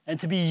and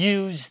to be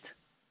used,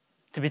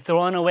 to be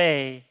thrown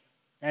away,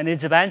 and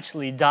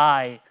eventually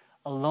die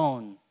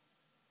alone,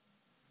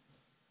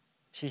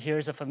 she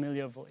hears a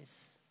familiar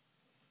voice.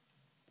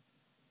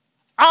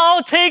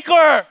 I'll take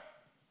her.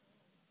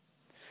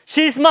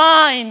 She's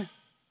mine.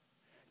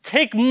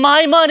 Take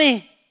my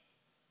money.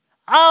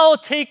 I'll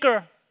take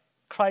her,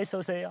 cries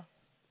Hosea.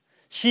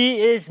 She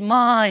is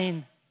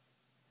mine.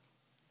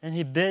 And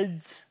he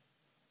bids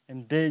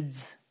and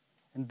bids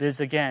and bids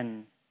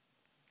again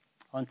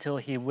until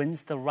he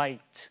wins the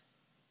right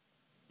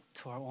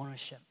to our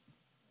ownership.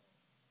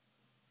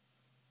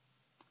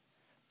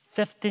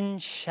 15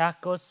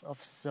 shekels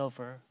of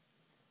silver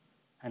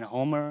and a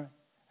homer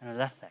and a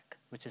lethek,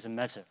 which is a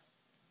measure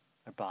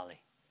of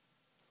barley.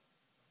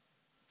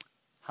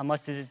 How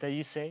much is it that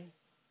you say?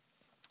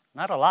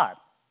 Not a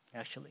lot,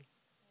 actually.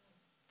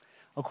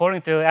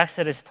 According to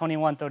Exodus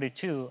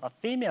 21:32, a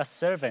female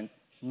servant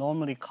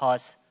normally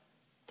costs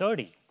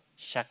 30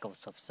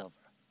 shekels of silver.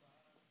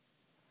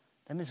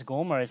 That means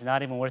Gomer is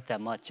not even worth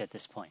that much at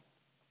this point.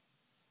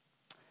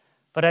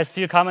 But as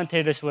few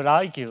commentators would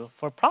argue,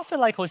 for a prophet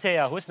like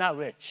Hosea, who's not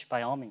rich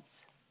by all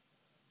means,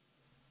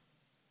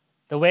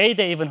 the way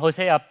that even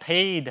Hosea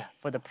paid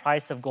for the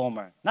price of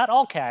Gomer, not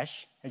all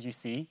cash, as you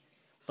see,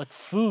 but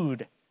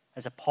food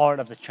as a part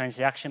of the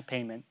transaction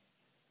payment,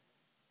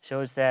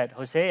 shows that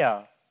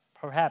Hosea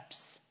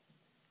perhaps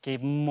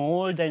gave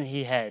more than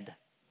he had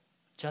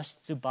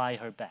just to buy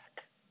her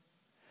back.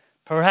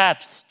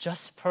 Perhaps,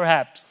 just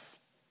perhaps,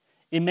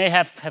 it may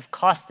have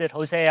costed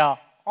Hosea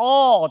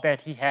all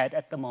that he had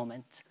at the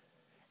moment,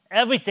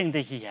 everything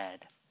that he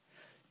had,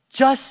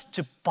 just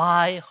to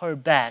buy her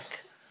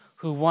back,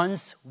 who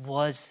once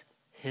was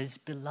his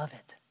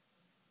beloved.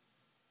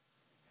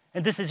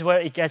 And this is where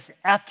it gets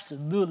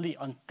absolutely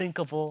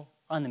unthinkable,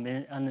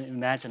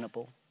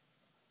 unimaginable.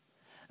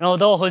 And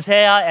although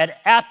Hosea had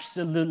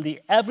absolutely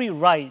every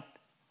right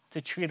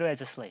to treat her as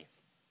a slave,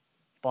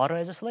 bought her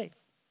as a slave,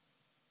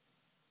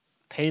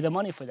 pay the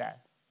money for that,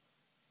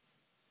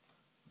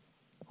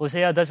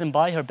 Hosea doesn't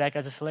buy her back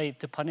as a slave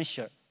to punish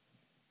her,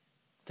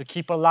 to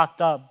keep her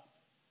locked up,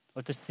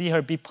 or to see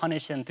her be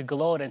punished and to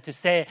gloat and to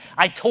say,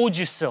 I told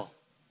you so.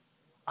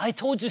 I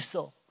told you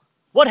so.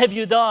 What have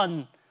you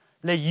done?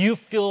 Let you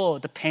feel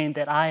the pain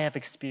that I have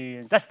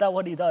experienced. That's not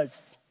what he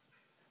does.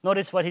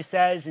 Notice what he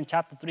says in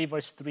chapter 3,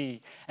 verse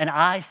 3. And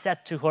I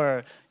said to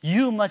her,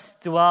 you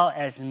must dwell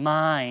as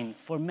mine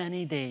for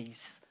many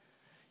days.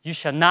 You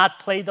shall not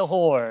play the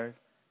whore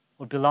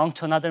or belong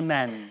to another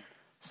man.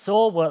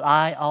 So will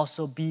I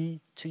also be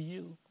to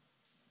you.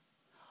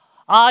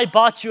 I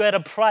bought you at a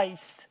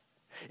price.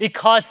 It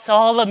cost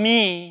all of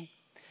me.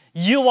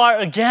 You are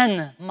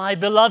again my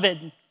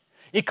beloved.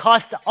 It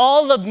cost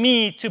all of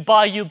me to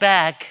buy you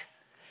back.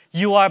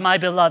 You are my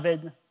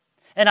beloved.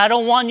 And I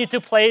don't want you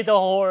to play the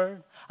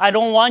whore. I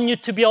don't want you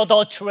to be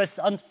adulterous,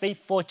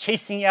 unfaithful,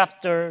 chasing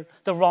after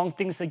the wrong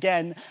things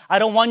again. I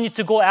don't want you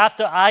to go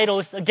after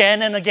idols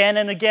again and again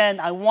and again.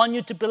 I want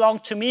you to belong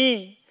to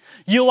me.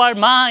 You are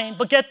mine.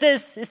 But get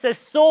this, it says,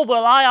 so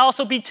will I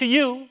also be to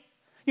you.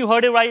 You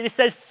heard it right. It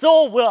says,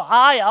 so will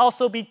I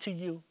also be to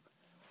you.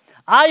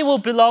 I will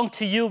belong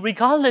to you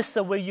regardless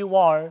of where you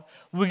are,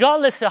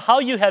 regardless of how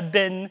you have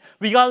been,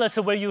 regardless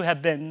of where you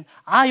have been.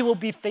 I will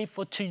be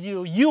faithful to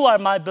you. You are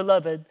my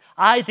beloved.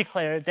 I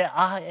declare that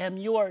I am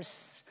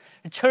yours.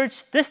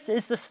 Church, this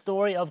is the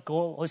story of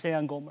Hosea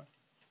and Gomer.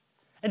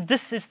 And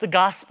this is the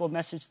gospel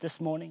message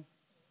this morning.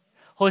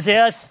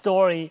 Hosea's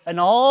story and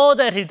all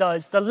that he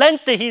does, the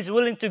length that he's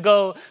willing to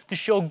go to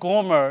show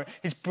Gomer,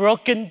 his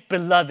broken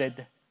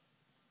beloved.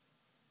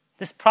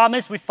 This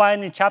promise we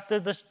find in chapter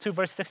 2,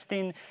 verse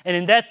 16. And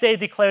in that day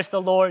declares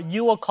the Lord,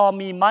 you will call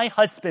me my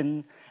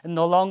husband, and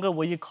no longer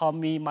will you call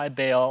me my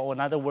Baal, or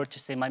another word to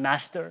say my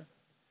master.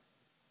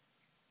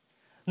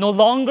 No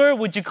longer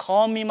would you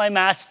call me my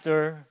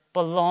master,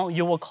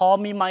 you will call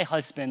me my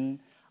husband.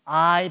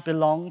 I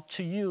belong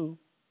to you.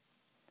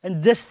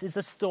 And this is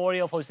the story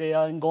of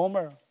Hosea and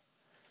Gomer.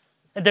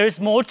 And there is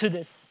more to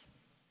this.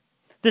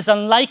 This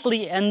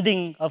unlikely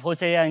ending of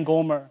Hosea and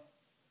Gomer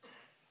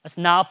as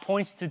now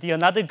points to the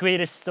another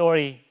greatest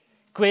story,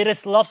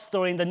 greatest love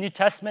story in the New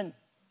Testament.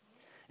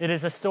 It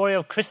is the story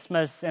of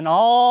Christmas and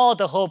all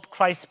the hope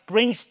Christ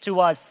brings to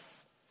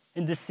us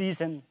in this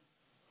season.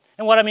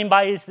 And what I mean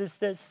by is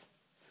this.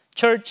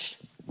 Church,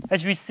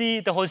 as we see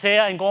the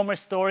Hosea and Gomer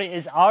story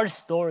is our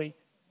story.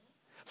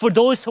 For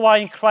those who are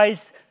in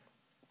Christ,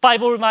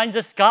 Bible reminds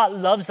us God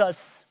loves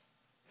us.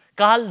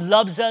 God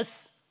loves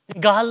us.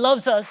 God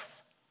loves us.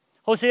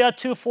 Hosea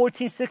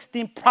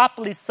 2:14-16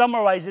 properly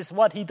summarizes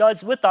what he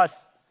does with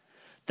us.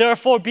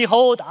 Therefore,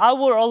 behold, I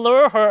will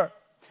allure her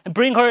and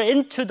bring her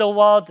into the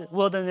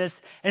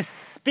wilderness and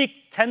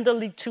speak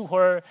tenderly to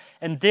her.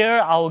 And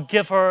there I will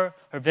give her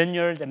her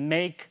vineyard and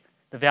make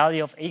the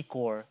valley of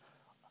Achor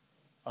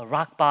a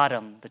rock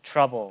bottom, the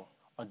trouble,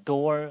 a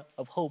door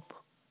of hope.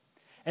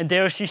 And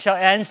there she shall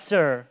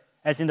answer,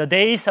 as in the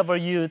days of her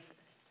youth,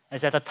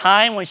 as at the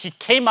time when she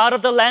came out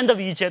of the land of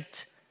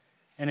Egypt.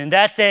 And in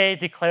that day,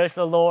 declares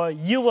the Lord,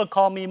 you will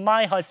call me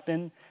my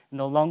husband,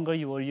 no longer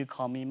will you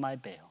call me my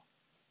Baal.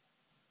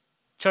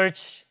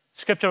 Church,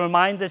 Scripture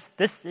reminds us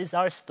this is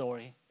our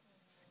story.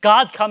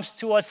 God comes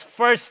to us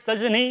first,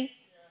 doesn't He?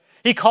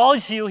 He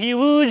calls you, He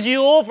woos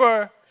you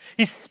over.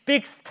 He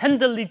speaks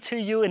tenderly to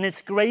you in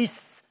His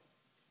grace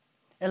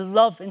and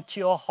love into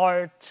your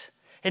heart.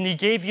 And He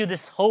gave you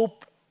this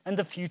hope and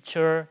the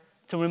future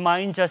to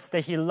remind us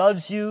that He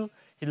loves you,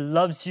 He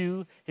loves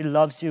you, He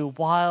loves you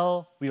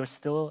while we are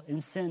still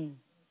in sin.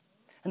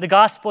 And the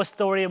gospel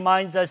story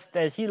reminds us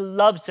that He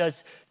loves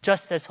us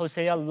just as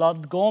Hosea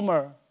loved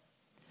Gomer.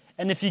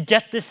 And if you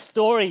get this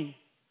story,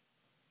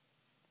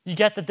 you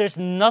get that there's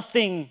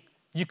nothing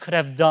you could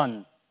have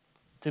done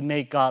to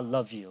make God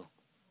love you.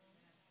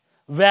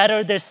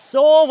 Rather, there's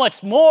so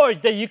much more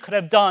that you could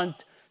have done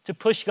to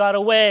push God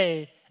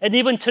away. And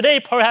even today,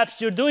 perhaps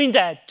you're doing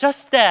that,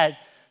 just that,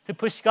 to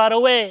push God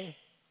away.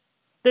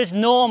 There's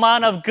no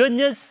amount of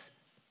goodness,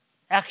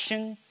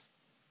 actions,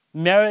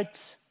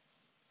 merit.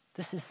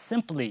 This is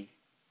simply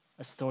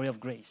a story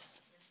of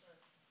grace.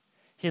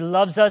 He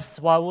loves us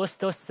while we're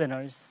still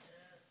sinners.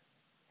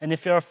 And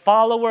if you're a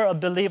follower, a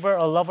believer,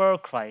 a lover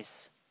of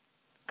Christ,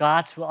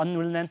 God's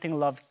unrelenting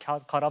love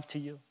caught up to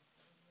you.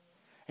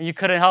 And you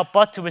couldn't help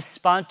but to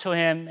respond to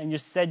Him, and you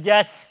said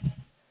yes.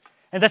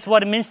 And that's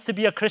what it means to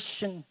be a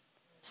Christian.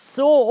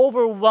 So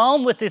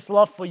overwhelmed with His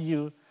love for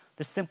you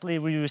that simply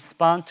we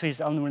respond to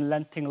His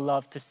unrelenting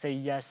love to say,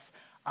 yes,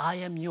 I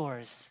am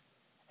yours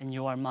and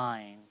you are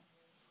mine.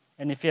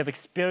 And if you have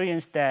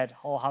experienced that,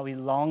 oh, how He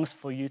longs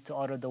for you to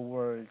utter the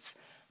words,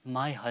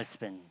 my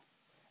husband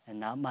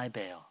and not my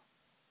Baal.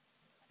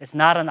 It's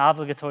not an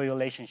obligatory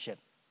relationship,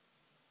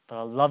 but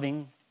a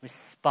loving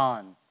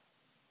response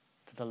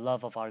to the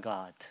love of our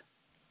God.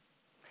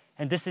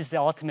 And this is the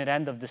ultimate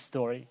end of this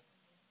story.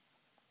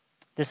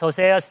 This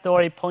Hosea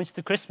story points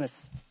to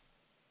Christmas.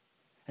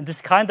 And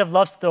this kind of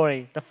love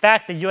story, the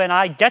fact that you and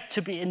I get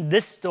to be in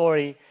this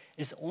story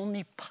is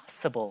only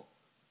possible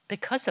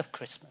because of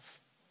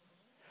Christmas.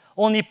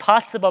 Only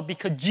possible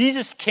because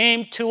Jesus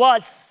came to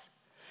us.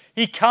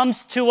 He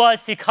comes to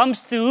us. He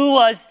comes to woo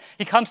us.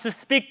 He comes to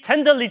speak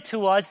tenderly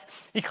to us.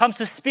 He comes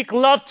to speak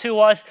love to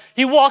us.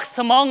 He walks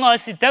among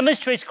us. He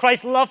demonstrates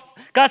Christ's love,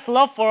 God's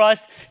love for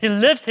us. He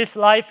lived His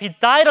life. He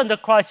died on the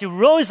cross. He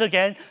rose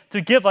again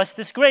to give us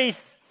this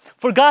grace.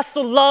 For God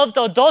so loved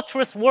the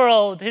adulterous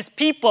world, His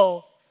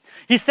people.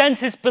 He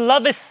sends His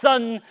beloved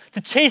Son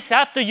to chase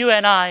after you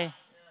and I.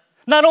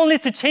 Not only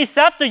to chase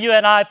after you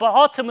and I, but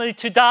ultimately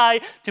to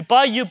die, to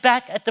buy you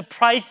back at the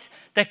price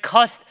that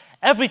cost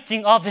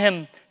everything of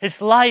Him,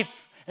 His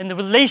life and the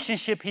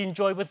relationship He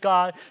enjoyed with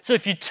God. So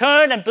if you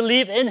turn and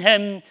believe in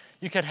Him,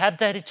 you can have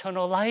that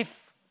eternal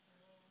life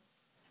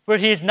where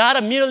He is not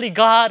a merely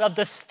God of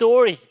the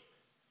story,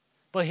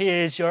 but He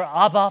is your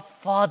Abba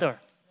Father.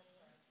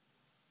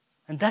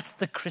 And that's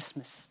the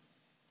Christmas.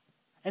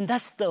 And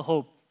that's the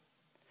hope.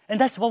 And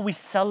that's what we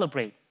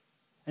celebrate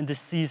in this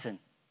season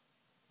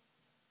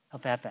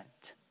of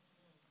Advent.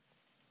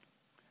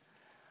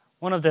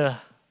 One of the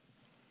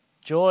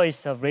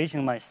joys of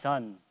raising my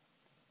son,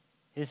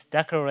 his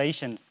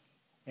declaration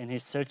in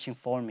his searching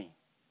for me.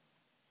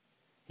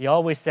 He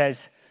always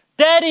says,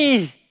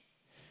 Daddy,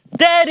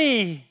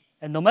 Daddy.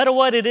 And no matter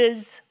what it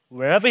is,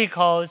 wherever he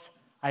calls,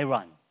 I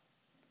run.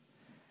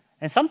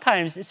 And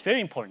sometimes it's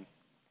very important.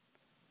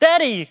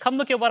 Daddy, come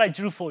look at what I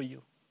drew for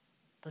you.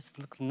 Doesn't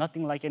look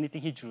nothing like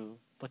anything he drew,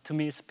 but to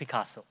me it's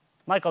Picasso,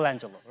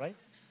 Michelangelo, right?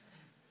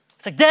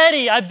 It's like,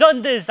 Daddy, I've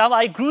done this.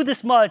 I grew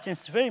this much. And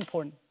it's very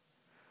important.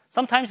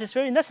 Sometimes it's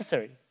very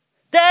necessary.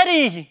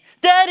 Daddy,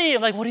 Daddy.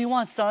 I'm like, what do you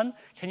want, son?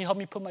 Can you help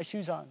me put my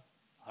shoes on?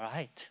 All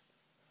right.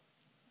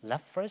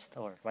 Left first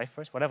or right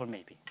first, whatever it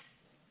may be.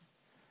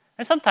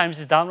 And sometimes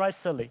it's downright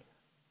silly. It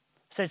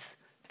says,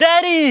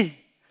 Daddy,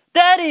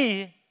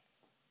 Daddy,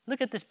 look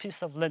at this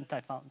piece of lint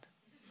I found.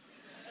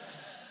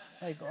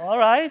 Like, all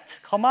right,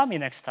 come on me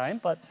next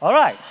time, but all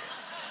right.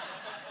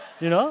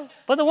 You know?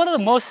 But one of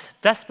the most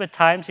desperate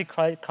times he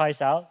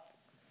cries out,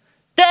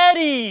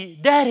 Daddy,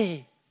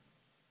 Daddy.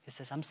 He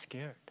says, I'm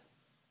scared.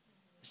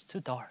 It's too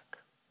dark.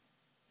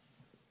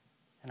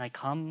 And I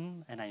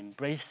come and I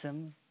embrace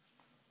him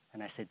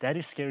and I say,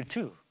 Daddy's scared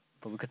too,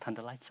 but we could turn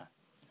the lights on,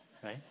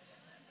 right?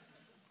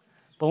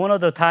 But one of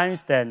the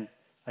times then,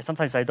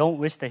 sometimes I don't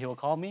wish that he will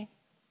call me,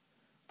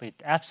 but it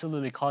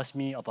absolutely calls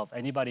me above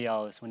anybody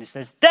else when he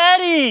says,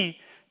 Daddy,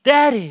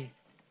 Daddy,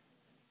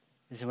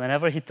 is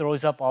whenever he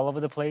throws up all over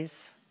the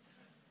place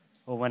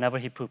or whenever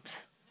he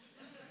poops.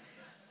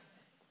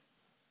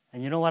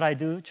 And you know what I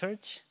do,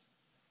 church?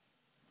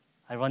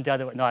 I run the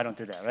other way. No, I don't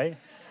do that, right?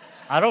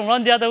 I don't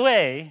run the other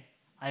way.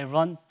 I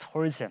run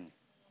towards him.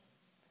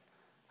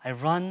 I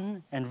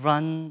run and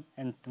run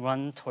and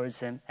run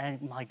towards him,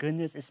 and my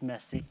goodness, it's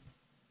messy.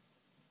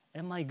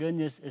 And my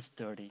goodness, it's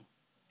dirty.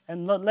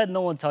 And let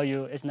no one tell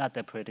you it's not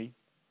that pretty.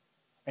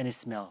 And it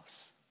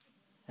smells.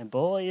 And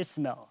boy, it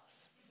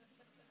smells.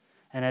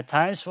 And at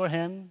times for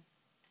him,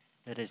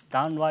 it is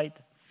downright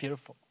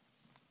fearful.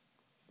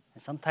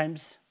 And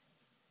sometimes,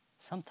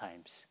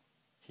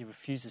 he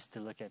refuses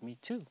to look at me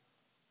too.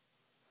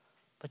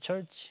 But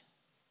church,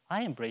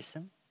 I embrace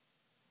him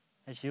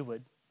as you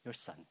would your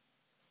son.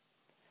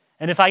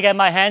 And if I get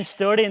my hands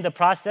dirty in the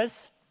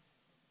process,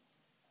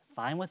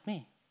 fine with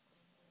me.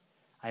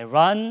 I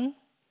run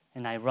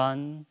and I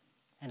run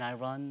and I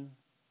run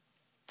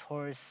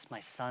towards my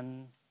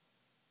son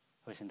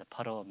who is in the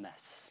puddle of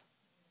mess.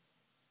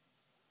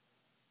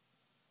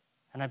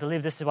 And I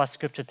believe this is what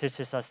Scripture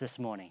teaches us this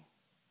morning.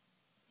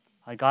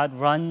 Our God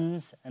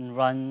runs and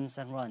runs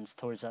and runs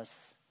towards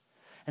us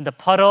in the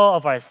puddle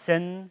of our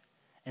sin,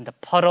 in the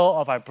puddle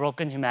of our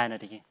broken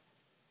humanity,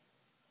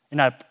 in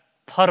our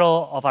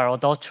puddle of our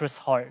adulterous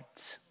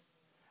heart,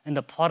 in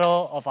the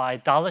puddle of our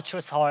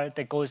idolatrous heart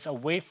that goes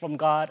away from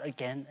God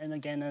again and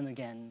again and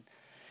again.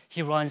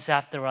 He runs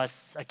after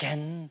us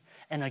again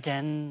and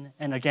again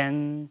and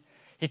again.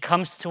 He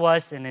comes to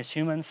us in his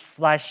human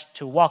flesh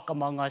to walk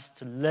among us,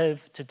 to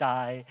live, to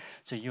die,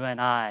 so you and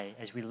I,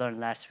 as we learned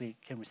last week,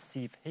 can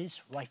receive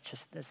his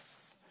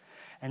righteousness.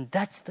 And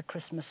that's the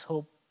Christmas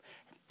hope.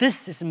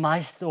 This is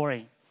my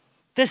story.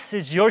 This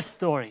is your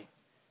story.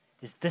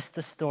 Is this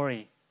the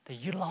story that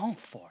you long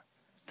for?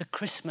 The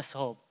Christmas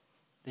hope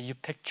that you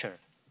picture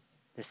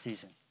this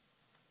season?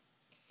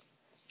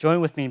 Join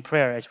with me in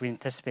prayer as we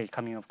anticipate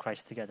coming of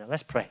Christ together.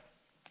 Let's pray.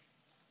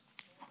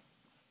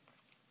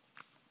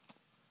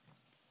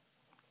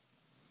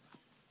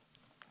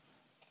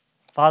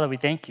 Father, we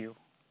thank you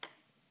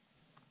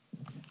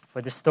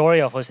for the story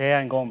of Hosea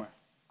and Gomer.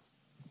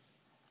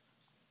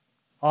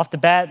 Off the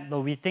bat,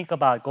 Lord, we think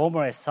about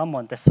Gomer as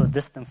someone that's so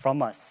distant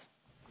from us.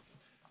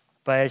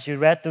 But as you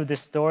read through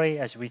this story,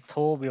 as we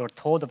were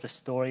told of the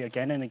story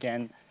again and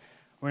again,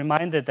 we're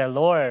reminded that,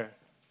 Lord,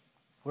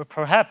 we're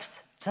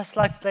perhaps just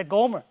like that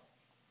Gomer.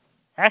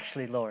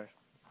 Actually, Lord,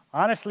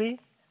 honestly,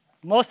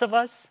 most of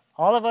us,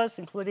 all of us,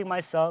 including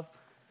myself,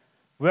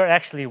 we're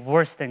actually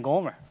worse than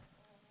Gomer.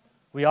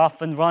 We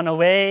often run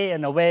away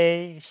and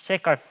away,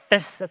 shake our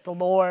fists at the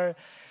Lord.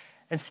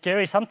 And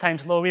scary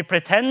sometimes, Lord, we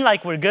pretend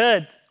like we're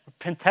good. We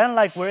pretend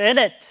like we're in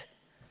it.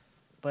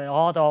 But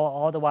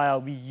all the while,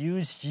 we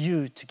use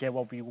you to get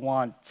what we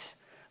want.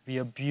 We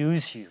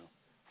abuse you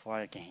for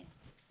our gain.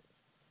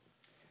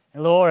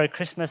 And Lord,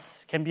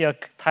 Christmas can be a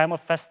time of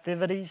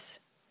festivities,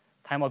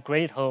 time of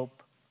great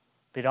hope,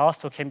 but it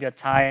also can be a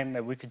time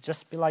that we could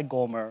just be like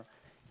Gomer,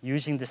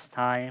 using this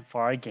time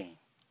for our gain.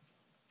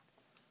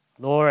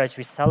 Lord, as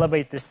we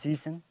celebrate this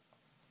season,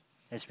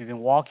 as we've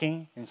been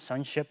walking in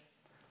sonship,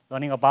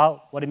 learning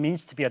about what it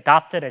means to be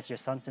adopted as your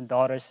sons and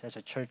daughters as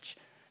a church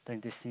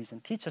during this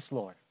season, teach us,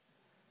 Lord,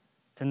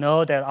 to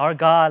know that our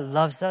God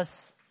loves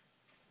us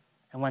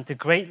and went to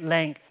great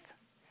length.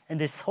 And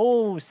this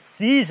whole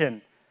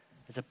season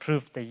is a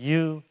proof that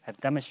you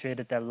have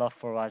demonstrated that love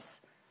for us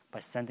by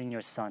sending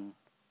your Son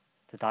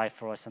to die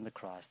for us on the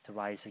cross, to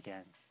rise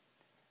again.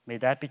 May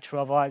that be true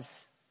of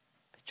us,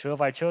 be true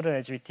of our children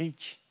as we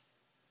teach,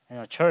 and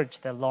a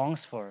church that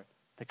longs for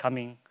the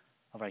coming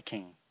of our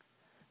King.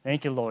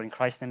 Thank you, Lord. In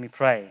Christ's name we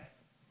pray.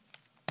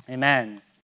 Amen.